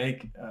sensors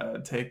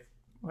take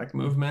like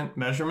movement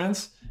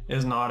measurements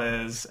is not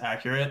as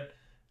accurate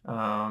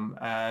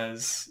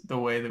as the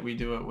way that we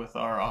do it with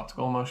our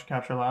optical motion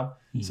capture lab.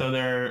 Mm-hmm.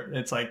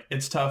 So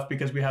it's tough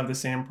because we have the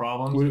same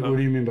problems. What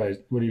do you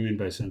mean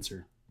by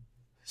sensor?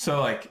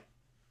 So like,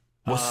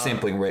 what's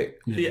sampling rate?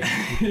 Yeah.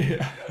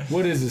 Yeah.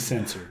 What is a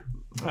sensor?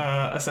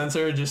 A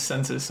sensor just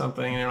senses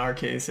something. In our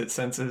case,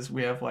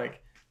 we have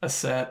like a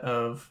set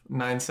of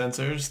 9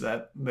 sensors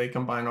that they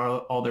combine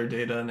all their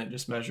data, and it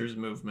just measures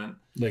movement.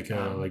 Like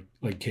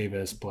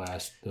KVS,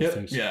 blast, those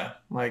things. Yeah.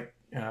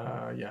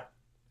 Yeah.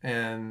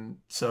 And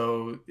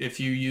so if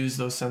you use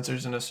those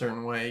sensors in a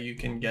certain way, you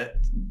can get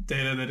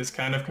data that is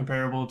kind of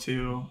comparable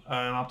to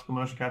an optical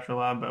motion capture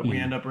lab, but we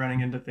end up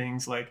running into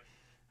things like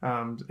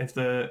if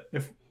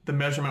the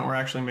measurement we're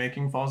actually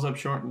making falls up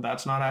short and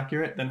that's not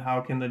accurate, then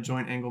how can the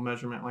joint angle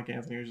measurement, like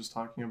Anthony was just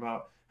talking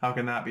about, how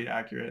can that be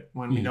accurate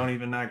when we don't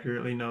even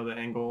accurately know the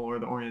angle or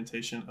the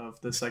orientation of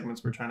the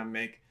segments we're trying to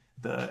make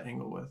the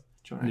angle with,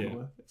 joint angle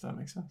with, if that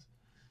makes sense.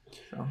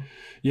 So.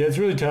 Yeah, it's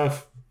really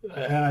tough.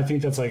 And I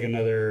think that's like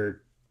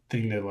another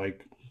thing that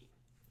like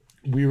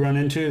we run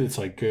into that's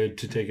like good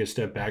to take a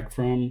step back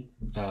from,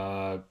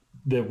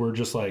 that we're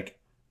just like,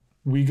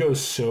 we go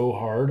so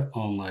hard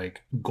on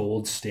like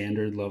gold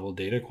standard level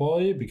data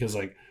quality because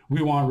like we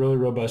want really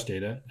robust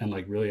data and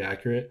like really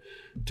accurate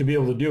to be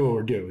able to do what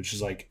we're doing, which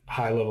is like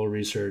high level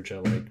research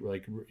at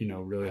like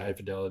really high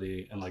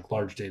fidelity and like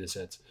large data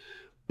sets.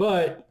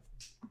 But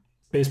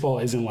baseball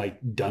isn't like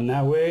done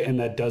that way, and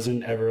that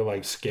doesn't ever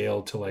like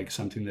scale to like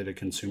something that a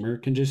consumer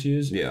can just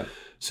use. Yeah.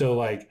 So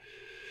like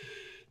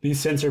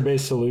these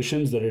sensor-based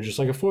solutions that are just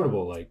like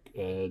affordable, like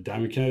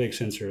Diamond Kinetic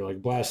sensor,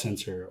 like blast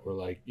sensor, or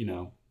like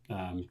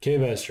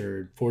KVS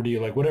or 4D,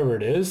 like whatever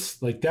it is,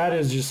 like that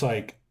is just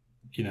like,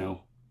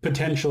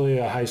 potentially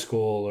a high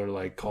school or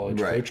like college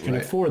coach can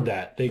afford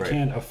that. They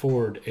can't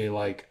afford a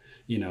like,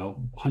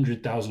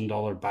 $100,000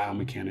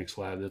 biomechanics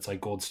lab that's like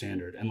gold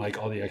standard and like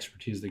all the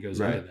expertise that goes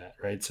into that.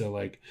 Right. So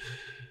like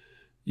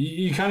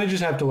you kind of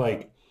just have to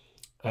like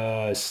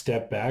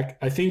step back.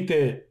 I think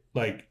that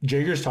like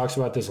Jagers talks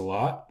about this a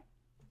lot,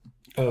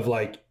 of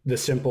like the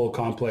simple,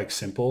 complex,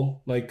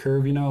 simple like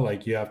curve,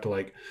 like you have to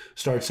like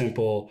start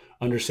simple,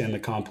 understand the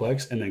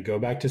complex, and then go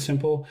back to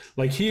simple.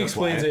 Like he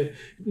explains it.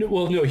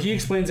 Well, no, he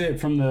explains it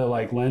from the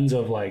like lens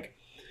of like,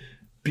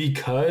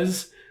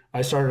 because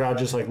I started out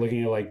just like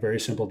looking at like very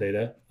simple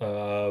data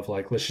of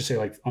like, let's just say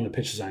like on the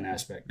pitch design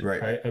aspect,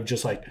 right? Of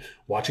just like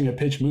watching a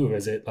pitch move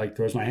as it like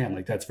throws my hand,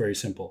 like that's very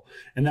simple.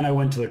 And then I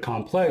went to the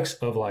complex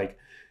of like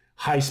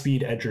high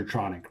speed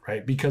edgertronic,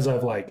 right? Because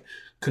I've like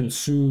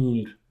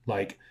consumed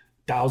like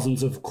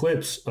thousands of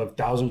clips of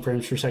 1,000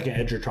 frames per second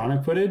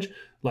edgertronic footage.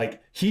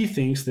 Like he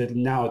thinks that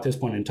now at this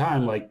point in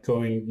time, like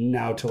going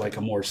now to like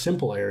a more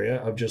simple area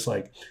of just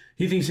like,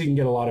 he thinks he can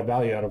get a lot of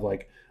value out of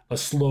like a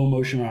slow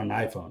motion on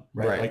an iPhone,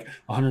 right? Like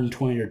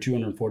 120 or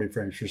 240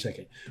 frames per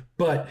second.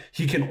 But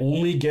he can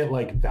only get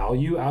like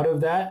value out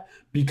of that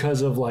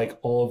because of like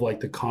all of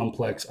like the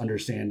complex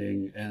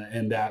understanding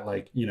and that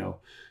like, you know,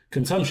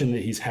 consumption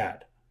that he's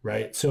had,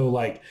 right? So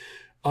like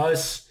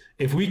us,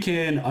 if we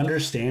can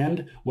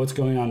understand what's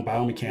going on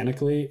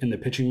biomechanically in the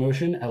pitching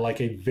motion at like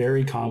a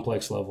very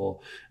complex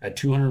level at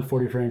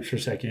 240 frames per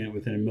second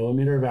within a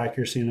millimeter of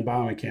accuracy in the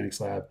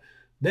biomechanics lab,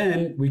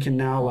 then we can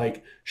now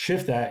like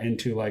shift that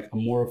into like a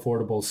more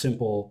affordable,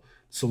 simple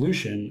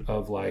solution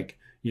of like,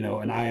 you know,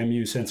 an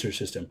IMU sensor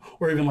system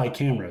or even like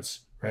cameras,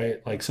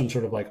 right? Like some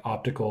sort of like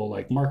optical,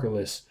 like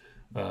markerless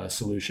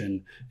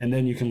solution. And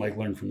then you can like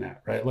learn from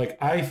that, right? Like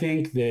I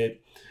think that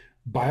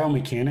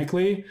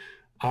biomechanically,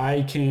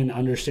 I can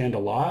understand a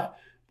lot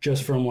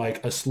just from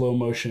like a slow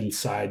motion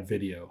side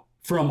video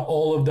from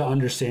all of the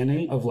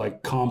understanding of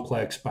like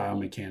complex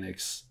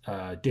biomechanics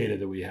data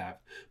that we have.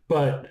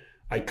 But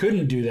I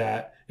couldn't do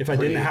that if I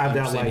didn't have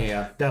that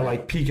like that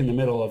like peak in the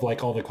middle of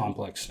like all the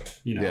complex stuff,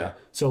 you know? Yeah.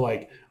 So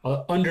like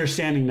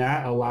understanding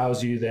that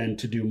allows you then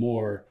to do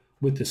more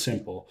with the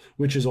simple,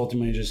 which is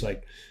ultimately just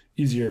like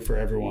easier for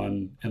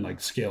everyone and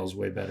like scales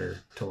way better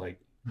to like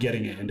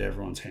getting it into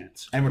everyone's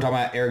hands. And we're talking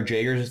about Eric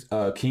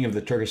Jagers, king of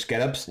the Turkish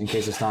get-ups, in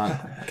case it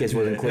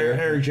wasn't clear.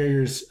 Eric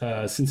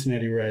Jagers,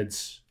 Cincinnati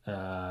Reds,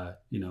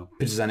 you know,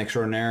 pitches an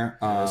extraordinaire.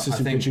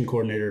 Assistant pitching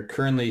coordinator.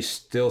 Currently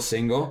still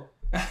single.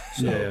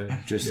 So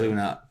just leaving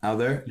that out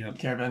there. Yep.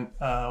 Kevin,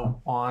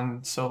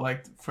 so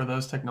like for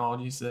those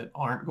technologies that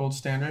aren't gold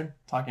standard,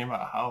 talking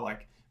about how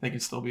like they can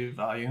still be of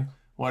value.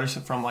 What are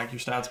some, from like your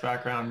stats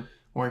background,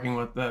 working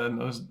with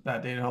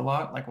that data a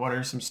lot, like what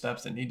are some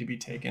steps that need to be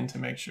taken to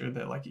make sure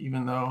that like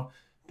even though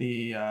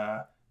the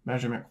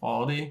measurement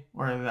quality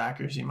or the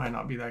accuracy might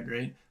not be that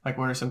great, like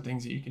what are some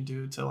things that you can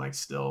do to like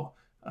still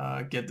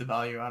get the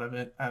value out of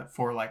it at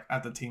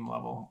the team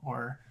level,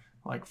 or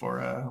like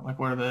for like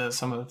what are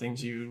some of the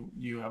things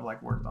you have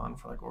like worked on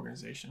for like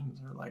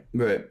organizations or like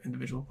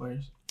individual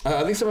players?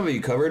 I think some of it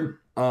you covered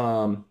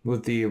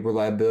with the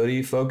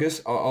reliability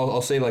focus.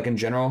 I'll say like in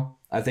general,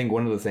 I think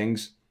one of the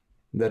things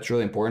that's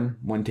really important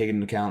when taking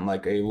into account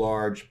like a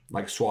large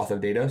like swath of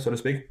data, so to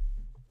speak,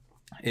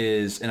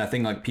 is, and I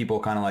think like people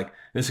kind of like,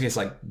 this gets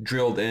like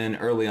drilled in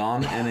early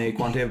on in a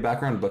quantitative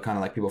background, but kind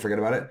of like people forget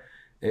about it,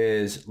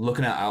 is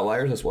looking at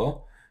outliers as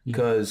well.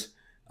 Because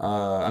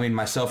I mean,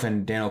 myself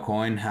and Dan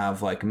O'Coin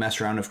have like messed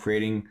around with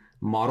creating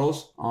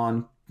models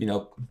on, you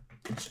know,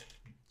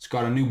 it's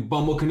got a new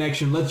Bumble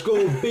connection. Let's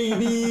go,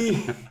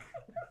 baby.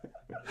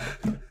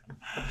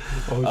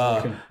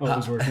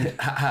 Always working.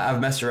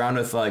 I've messed around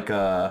with like,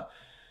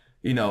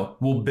 you know,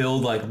 we'll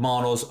build like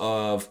models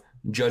of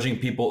judging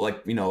people,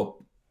 like, you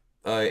know,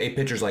 a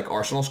pitcher's like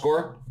Arsenal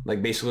score,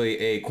 like basically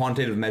a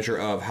quantitative measure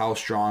of how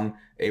strong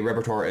a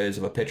repertoire is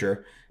of a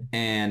pitcher.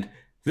 And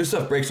this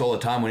stuff breaks all the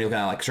time when you're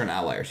looking at like certain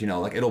outliers, you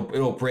know, like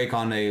it'll break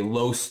on a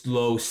low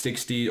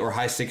 60 or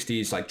high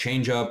 60s, like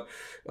changeup,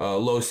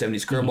 low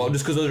 70s curveball,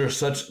 just because those are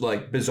such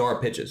like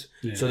bizarre pitches.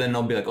 Yeah. So then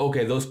they'll be like,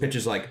 okay, those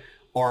pitches like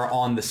are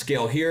on the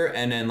scale here.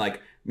 And then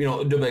like, you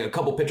know, there'll be like a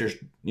couple pitchers,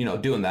 you know,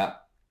 doing that.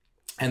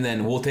 And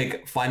then we'll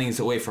take findings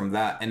away from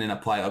that and then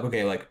apply like,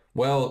 okay, like,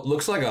 well, it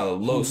looks like a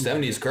low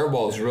 70s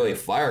curveball is really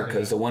fire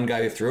because the one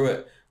guy who threw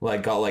it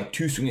like got like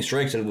 2 swinging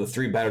strikes out of the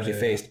 3 batters he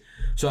faced.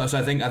 So I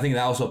think that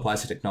also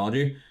applies to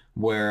technology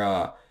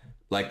where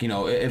like, you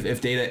know,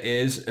 if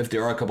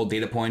there are a couple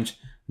data points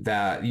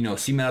that, you know,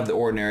 seem out of the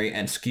ordinary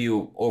and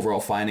skew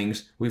overall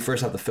findings, we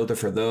first have to filter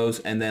for those.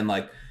 And then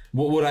like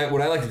what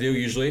I like to do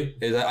usually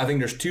is I think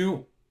there's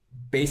 2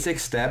 basic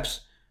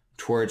steps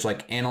towards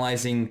like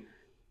analyzing,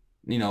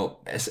 you know,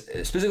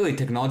 specifically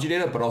technology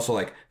data, but also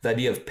like the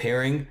idea of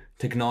pairing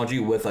technology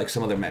with like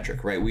some other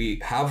metric, right?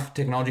 We have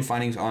technology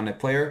findings on a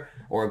player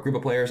or a group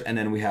of players, and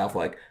then we have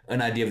like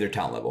an idea of their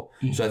talent level.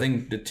 So I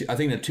think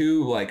the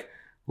 2 like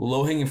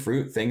low-hanging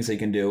fruit things they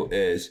can do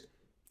is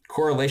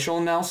correlational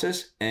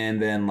analysis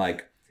and then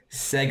like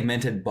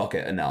segmented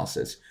bucket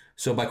analysis.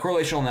 So by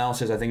correlational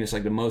analysis, I think it's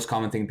like the most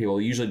common thing people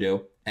usually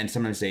do, and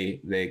sometimes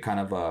they kind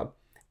of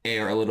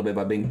err a little bit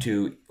by being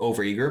too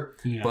overeager.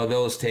 But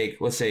they'll just take,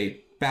 let's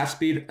say, bat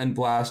speed and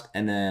blast,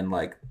 and then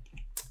like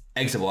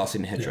exit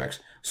velocity and hit tracks.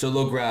 So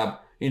they'll grab,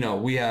 you know,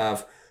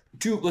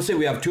 let's say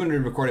we have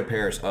 200 recorded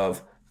pairs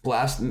of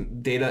blast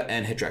data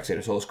and hit tracks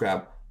data. So let's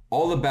grab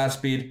all the bat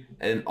speed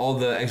and all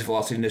the exit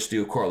velocity and just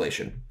do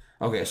correlation.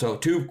 Okay, so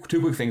two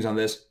quick things on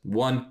this.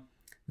 One,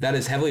 that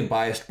is heavily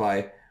biased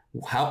by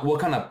what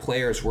kind of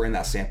players were in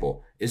that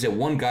sample. Is it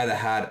one guy that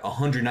had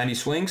 190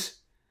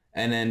 swings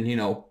and then, you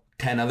know,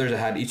 10 others that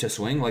had each a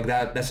swing? Like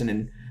that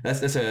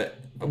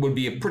would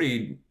be a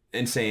pretty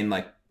insane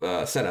like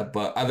setup.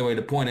 But either way,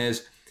 the point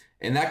is,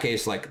 in that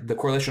case, like the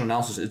correlational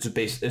analysis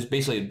is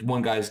basically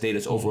one guy's data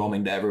is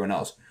overwhelming to everyone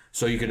else.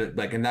 So you could,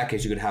 like in that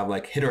case, you could have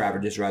like hitter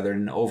averages rather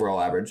than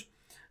overall average.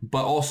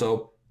 But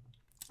also,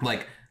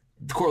 like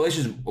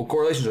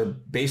correlations are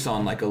based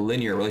on like a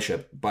linear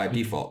relationship by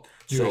default.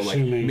 So You're like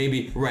assuming-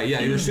 maybe right,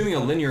 yeah, you're assuming a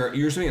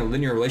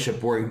linear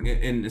relationship where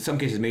in some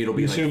cases maybe it'll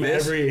be like Assume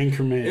this. every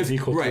increment is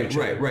equal to each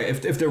other. Right.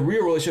 If the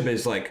real relationship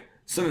is like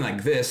something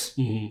like this,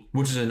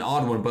 which is an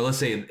odd one, but let's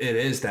say it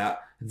is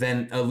that,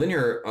 then a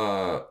linear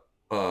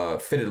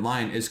fitted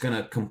line is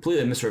gonna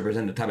completely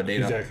misrepresent the type of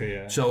data. Exactly,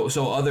 yeah. So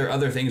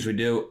other things we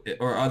do,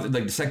 or other,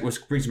 like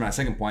which brings me to my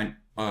second point,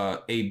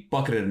 a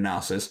bucketed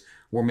analysis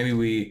where maybe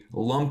we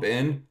lump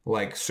in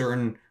like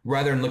certain,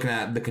 rather than looking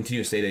at the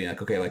continuous data,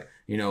 like okay, like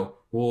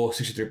rule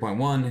 63.1,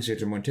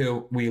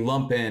 63.2, we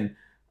lump in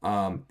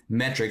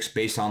metrics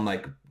based on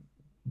like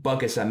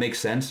buckets that make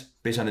sense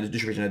based on the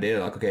distribution of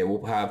data. Like okay,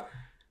 we'll have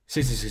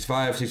 60,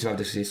 65, 65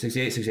 to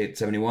 68, 68,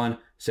 71,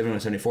 71,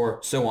 74,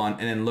 so on,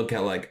 and then look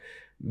at like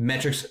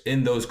metrics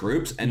in those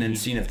groups and then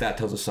seeing if that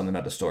tells us something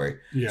about the story.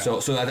 Yeah. So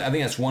I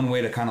think that's one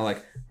way to kind of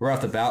like right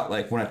off the bat,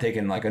 like when I've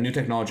taken like a new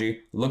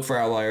technology, look for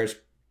outliers,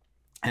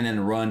 and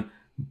then run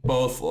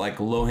both like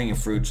low hanging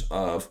fruits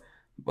of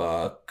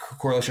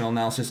correlational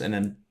analysis and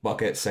then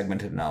bucket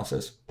segmented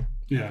analysis.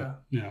 Yeah.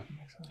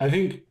 I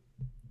think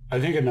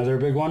another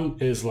big one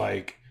is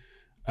like,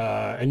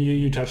 and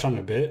you touched on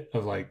a bit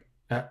of like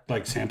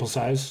sample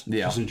size,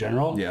 just in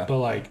general. Yeah. But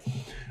like,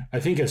 I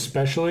think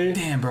especially.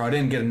 Damn, bro, I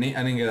didn't get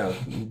a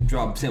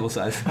drop sample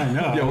size. I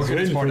know. Yeah, I was we're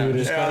waiting part for now. you to.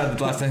 Just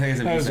the last 10 seconds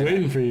of I was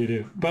waiting for you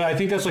to. But I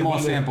think that's like small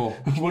sample.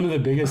 One of the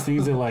biggest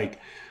things that like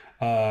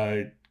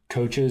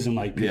coaches and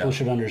like people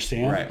should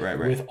understand. Right.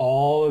 With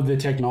all of the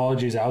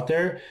technologies out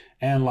there,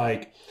 and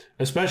like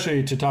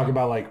especially to talk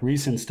about like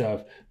recent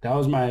stuff, that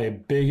was my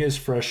biggest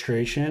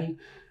frustration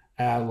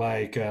at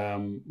like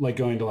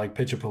going to like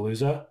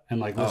Pitchapalooza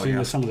and like listening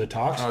to some of the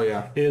talks.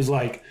 Is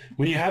like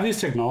when you have these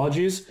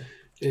technologies,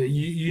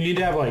 you need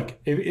to have like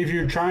if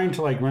you're trying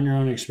to like run your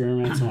own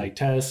experiments and like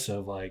tests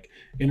of like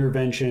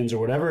interventions or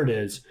whatever it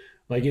is,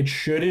 like it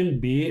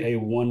shouldn't be a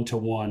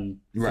one-to-one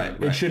thing.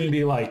 Right. It shouldn't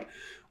be like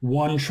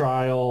one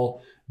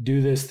trial,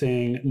 do this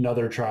thing,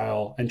 another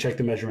trial, and check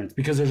the measurements,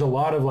 because there's a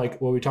lot of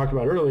like what we talked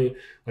about early,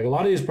 like a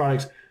lot of these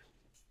products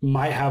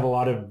might have a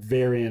lot of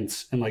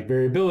variance and like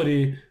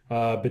variability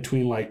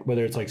between like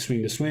whether it's like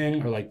swing to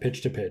swing or like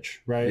pitch to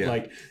pitch, right?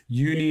 Like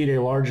you need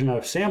a large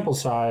enough sample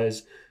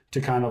size to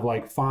kind of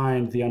like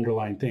find the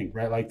underlying thing,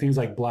 right? Like things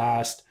like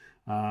blast.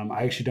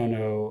 I actually don't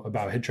know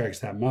about HitTrax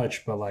that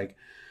much, but like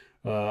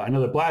I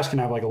know that blast can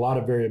have like a lot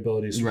of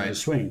variability swing to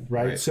swing,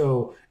 right?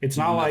 So it's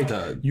not like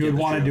you would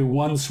want to do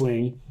one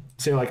swing,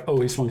 say like, oh,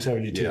 he swung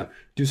 72,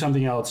 do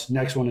something else.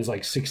 Next one is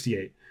like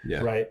 68.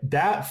 Right.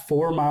 That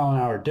 4 mile an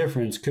hour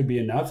difference could be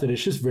enough that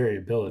it's just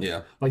variability.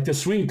 Like the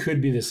swing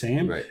could be the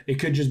same. Right. It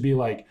could just be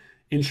like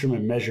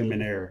instrument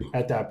measurement error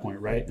at that point.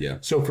 Right. Yeah.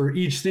 So for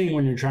each thing,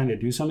 when you're trying to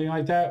do something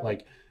like that,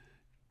 like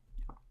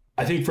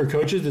I think for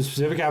coaches, the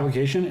specific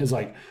application is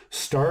like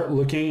start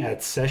looking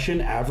at session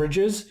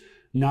averages,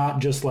 not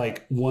just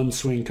like one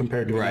swing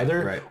compared to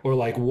another or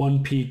like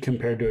one peak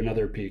compared to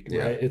another peak.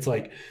 Right. It's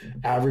like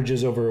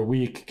averages over a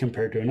week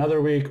compared to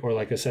another week or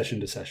like a session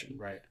to session.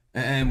 Right.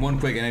 And one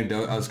quick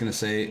anecdote I was going to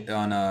say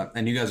on,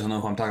 and you guys will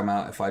know who I'm talking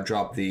about if I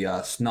drop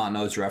the snot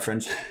nose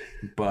reference,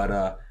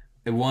 but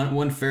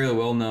one fairly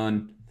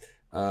well-known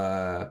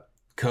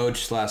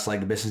coach /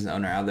 like business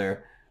owner out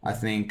there, I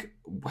think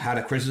had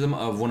a criticism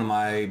of one of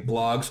my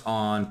blogs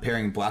on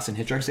pairing blast and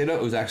HitTrax data.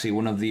 It was actually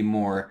one of the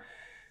more,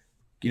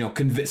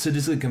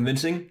 statistically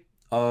convincing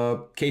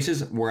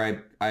cases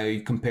where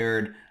I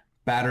compared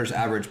batter's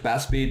average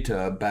bat speed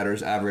to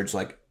batter's average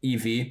like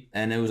EV,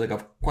 and it was like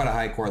quite a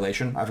high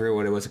correlation. I forget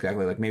what it was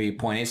exactly, like maybe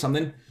 0.8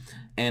 something.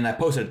 And I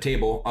posted a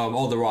table of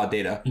all the raw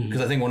data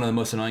because I think one of the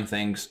most annoying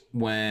things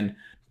when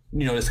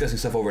discussing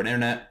stuff over the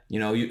internet,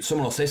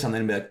 someone will say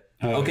something and be like,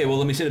 okay, well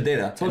let me see the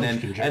data, and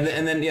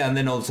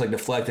then I'll just like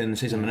deflect and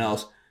say something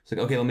else. It's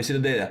like, okay, let me see the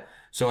data.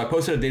 So I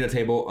posted a data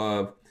table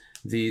of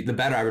the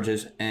batter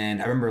averages,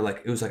 and I remember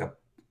like it was like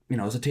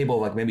it was a table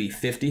of like maybe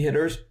 50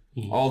 hitters.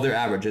 All their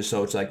averages.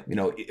 So it's like,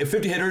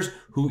 50 hitters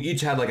who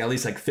each had like at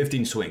least like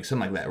 15 swings,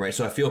 something like that, right?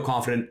 So I feel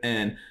confident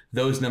in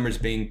those numbers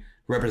being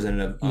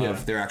representative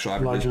of their actual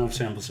averages. Large enough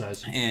sample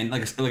size. And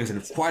like I said,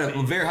 it's quite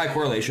a very high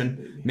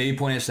correlation, maybe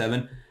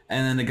 0.87.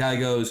 And then the guy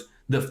goes,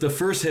 the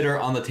first hitter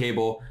on the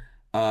table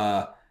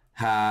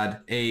had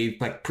a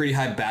like pretty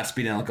high bat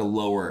speed and like a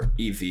lower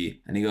EV.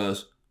 And he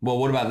goes, well,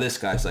 what about this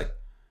guy? It's like,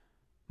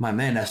 my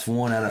man, that's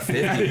 1 out of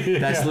 50.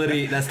 That's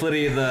literally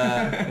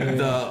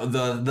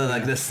the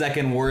like the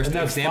second worst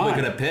example we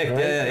could have picked. Right?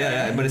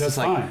 Yeah. But it's just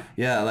like,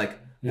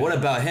 what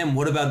about him?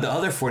 What about the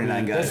other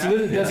 49 guys?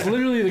 That's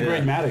literally the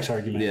Greg Maddux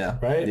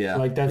argument. Right? Yeah.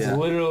 Like that's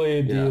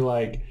literally the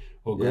like,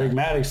 well, Greg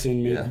Maddux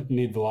didn't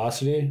need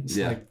velocity. It's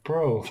like,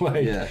 bro,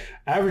 like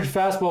average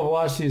fastball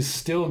velocity is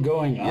still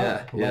going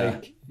up.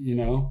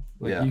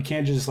 You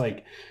can't just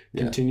like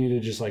continue to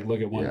just like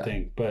look at one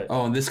thing. But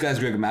and this guy's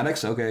Greg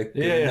Maddux? Okay.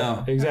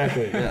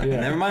 Exactly.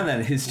 Never mind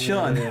that. He's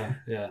chilling.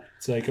 Yeah.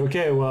 It's like,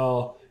 okay,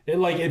 well,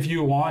 if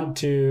you want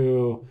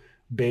to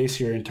base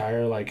your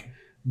entire like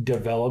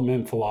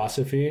development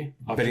philosophy.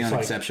 Betting on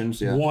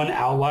exceptions, yeah. One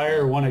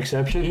outlier, one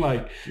exception,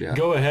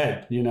 go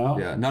ahead,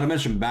 Yeah, not to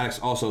mention Maddox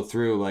also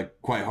threw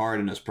quite hard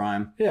in his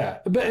prime. Yeah,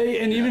 but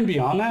even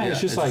beyond that, it's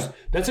just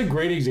that's a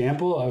great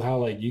example of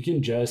how you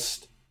can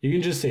just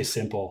stay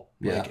simple.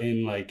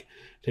 In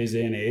today's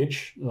day and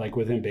age,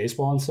 within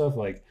baseball and stuff,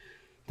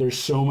 there's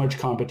so much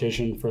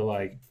competition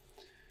for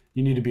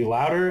you need to be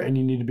louder and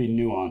you need to be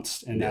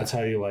nuanced, and that's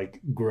how you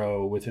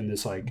grow within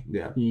this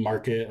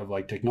market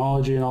of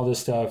technology and all this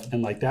stuff.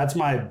 And that's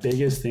my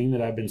biggest thing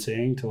that I've been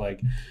saying to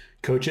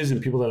coaches and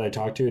people that I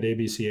talk to at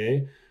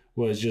ABCA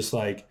was just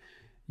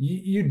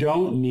you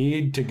don't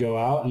need to go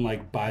out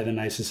and buy the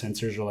nicest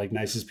sensors or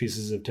nicest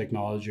pieces of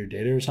technology or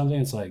data or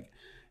something. It's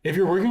if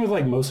you're working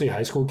with mostly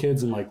high school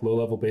kids and low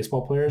level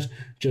baseball players,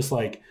 just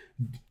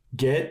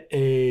get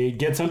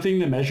something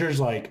that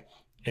measures a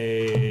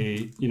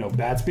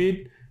bat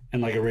speed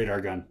and a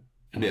radar gun,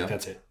 and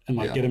that's it, and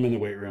get them in the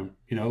weight room.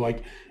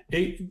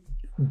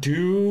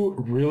 Do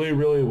really,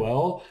 really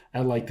well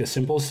at the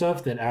simple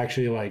stuff that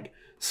actually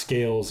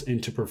scales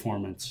into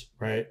performance,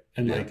 right?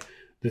 And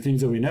the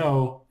things that we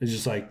know is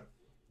just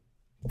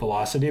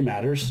velocity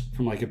matters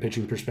from a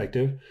pitching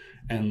perspective,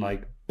 and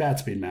bat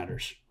speed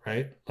matters,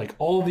 right?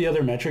 All of the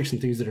other metrics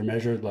and things that are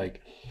measured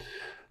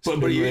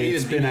but you need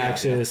spin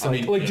axis,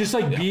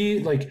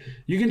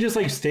 you can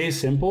just stay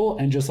simple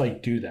and just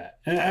do that.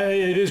 And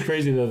it is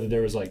crazy though that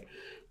there was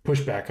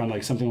pushback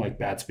on something like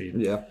bat speed.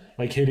 Yeah,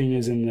 hitting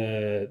is in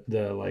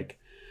the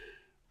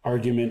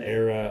argument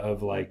era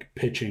of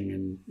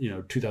pitching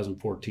in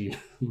 2014.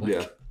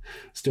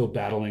 Still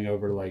battling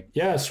over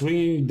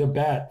swinging the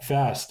bat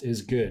fast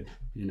is good.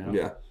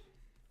 Yeah,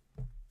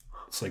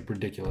 it's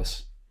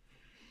ridiculous.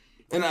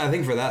 And I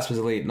think for that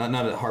specifically, not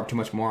to harp too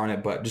much more on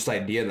it, but just the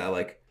idea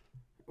that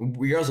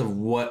regardless of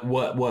what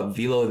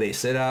velo they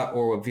sit at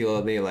or what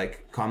velo they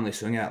commonly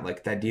swing at,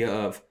 the idea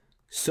of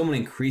someone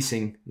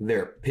increasing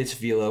their pitch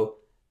velo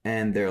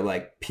and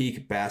their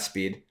peak bat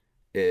speed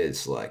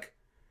is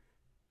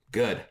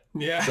good.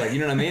 Yeah. It's you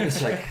know what I mean?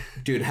 It's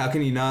dude, how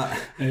can you not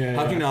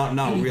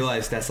not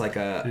realize that's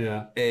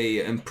a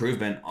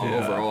improvement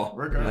overall?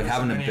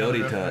 Having an ability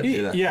to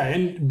do that. Yeah,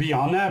 and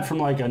beyond that,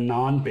 from a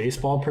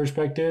non-baseball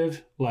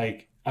perspective,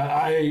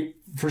 I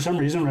for some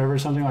reason, whenever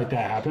something like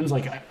that happens,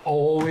 I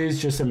always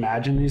just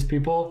imagine these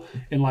people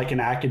in an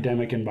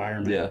academic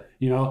environment.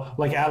 Yeah.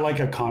 At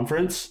a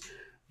conference,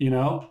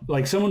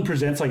 someone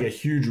presents a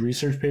huge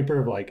research paper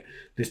of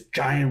this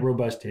giant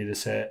robust data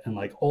set and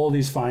all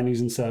these findings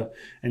and stuff,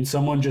 and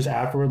someone just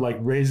afterward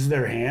raises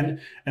their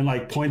hand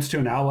and points to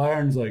an outlier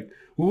and is well,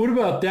 what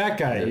about that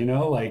guy?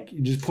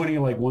 Just pointing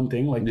at one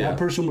thing, that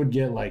person would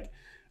get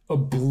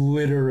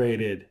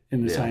obliterated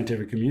in the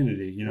scientific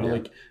community,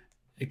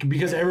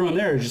 because everyone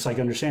there just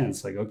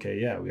understands okay,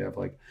 yeah, we have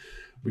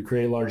we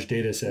create large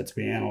data sets,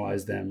 we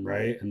analyze them,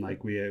 right? And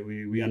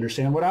we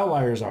understand what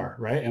outliers are,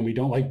 right? And we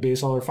don't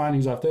base all our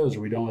findings off those,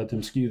 or we don't let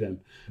them skew them,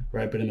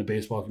 right? But in the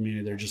baseball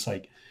community, they're just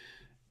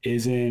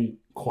isn't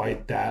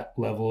quite that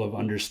level of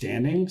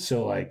understanding.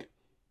 So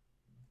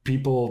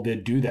people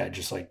that do that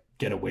just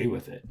get away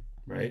with it,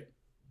 right?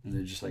 And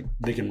they're just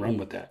they can run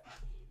with that.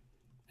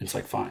 It's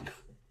fine.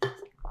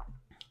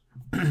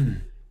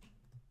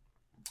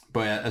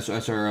 But yeah,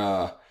 that's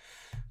our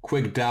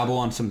quick dabble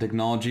on some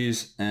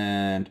technologies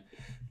and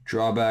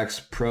drawbacks,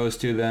 pros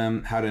to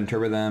them, how to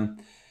interpret them.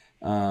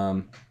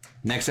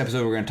 Next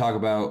episode, we're going to talk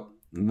about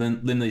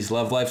Lindley's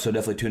love life, so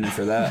definitely tune in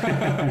for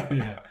that.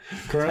 Yeah.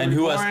 And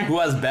who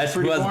has bets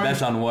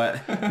on what?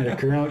 Yeah,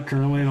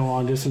 currently in a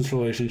long distance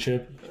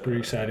relationship. Pretty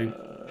exciting.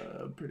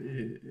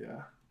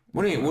 Yeah.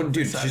 What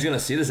dude? She's gonna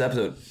see this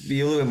episode. Be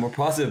a little bit more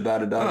positive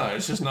about it, dog. No,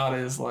 it's just not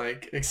as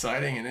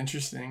exciting and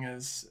interesting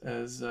as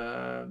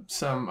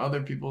some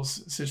other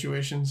people's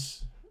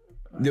situations.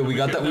 Yeah, we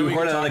got that. We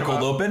recorded on the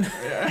cold open.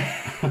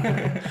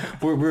 Yeah.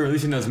 we're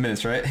releasing those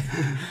minutes, right?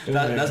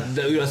 That's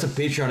a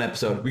Patreon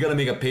episode. We got to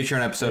make a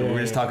Patreon episode where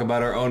we just talk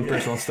about our own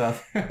personal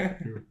stuff.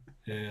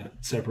 Yeah,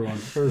 separate one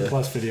or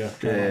plus video.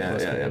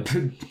 Yeah.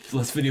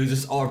 Plus video is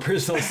just all our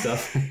personal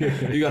stuff.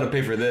 You got to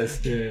pay for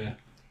this. Yeah.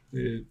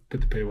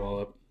 Put the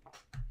paywall up.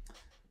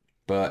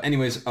 But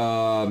anyways,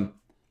 gotta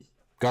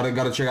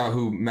check out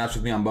who matched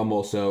with me on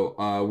Bumble. So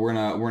we're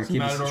gonna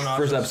keep this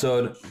first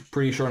episode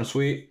pretty short and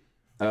sweet.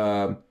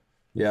 We're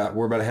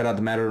about to head out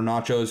to Matador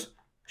Nachos.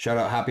 Shout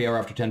out Happy Hour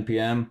after 10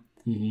 p.m.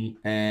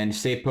 Mm-hmm. And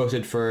stay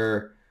posted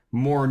for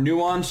more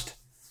nuanced,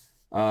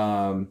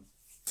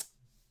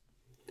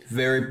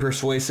 very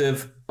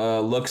persuasive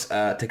looks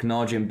at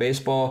technology and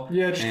baseball.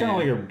 Yeah, just kind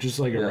of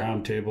a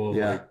round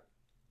table of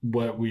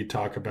what we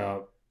talk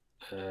about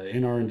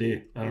in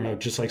R&D. I don't know,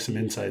 just some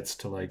insights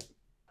to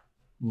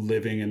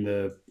living in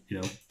the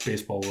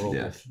baseball world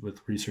with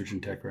research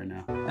and tech right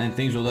now. And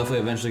things will definitely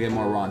eventually get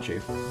more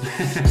raunchy.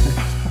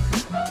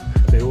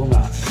 They will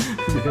not.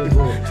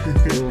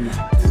 They will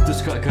not.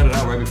 Just cut it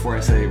out right before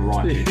I say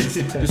raunchy.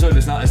 Just so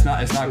it's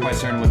not quite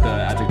certain what the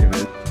adjective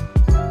is.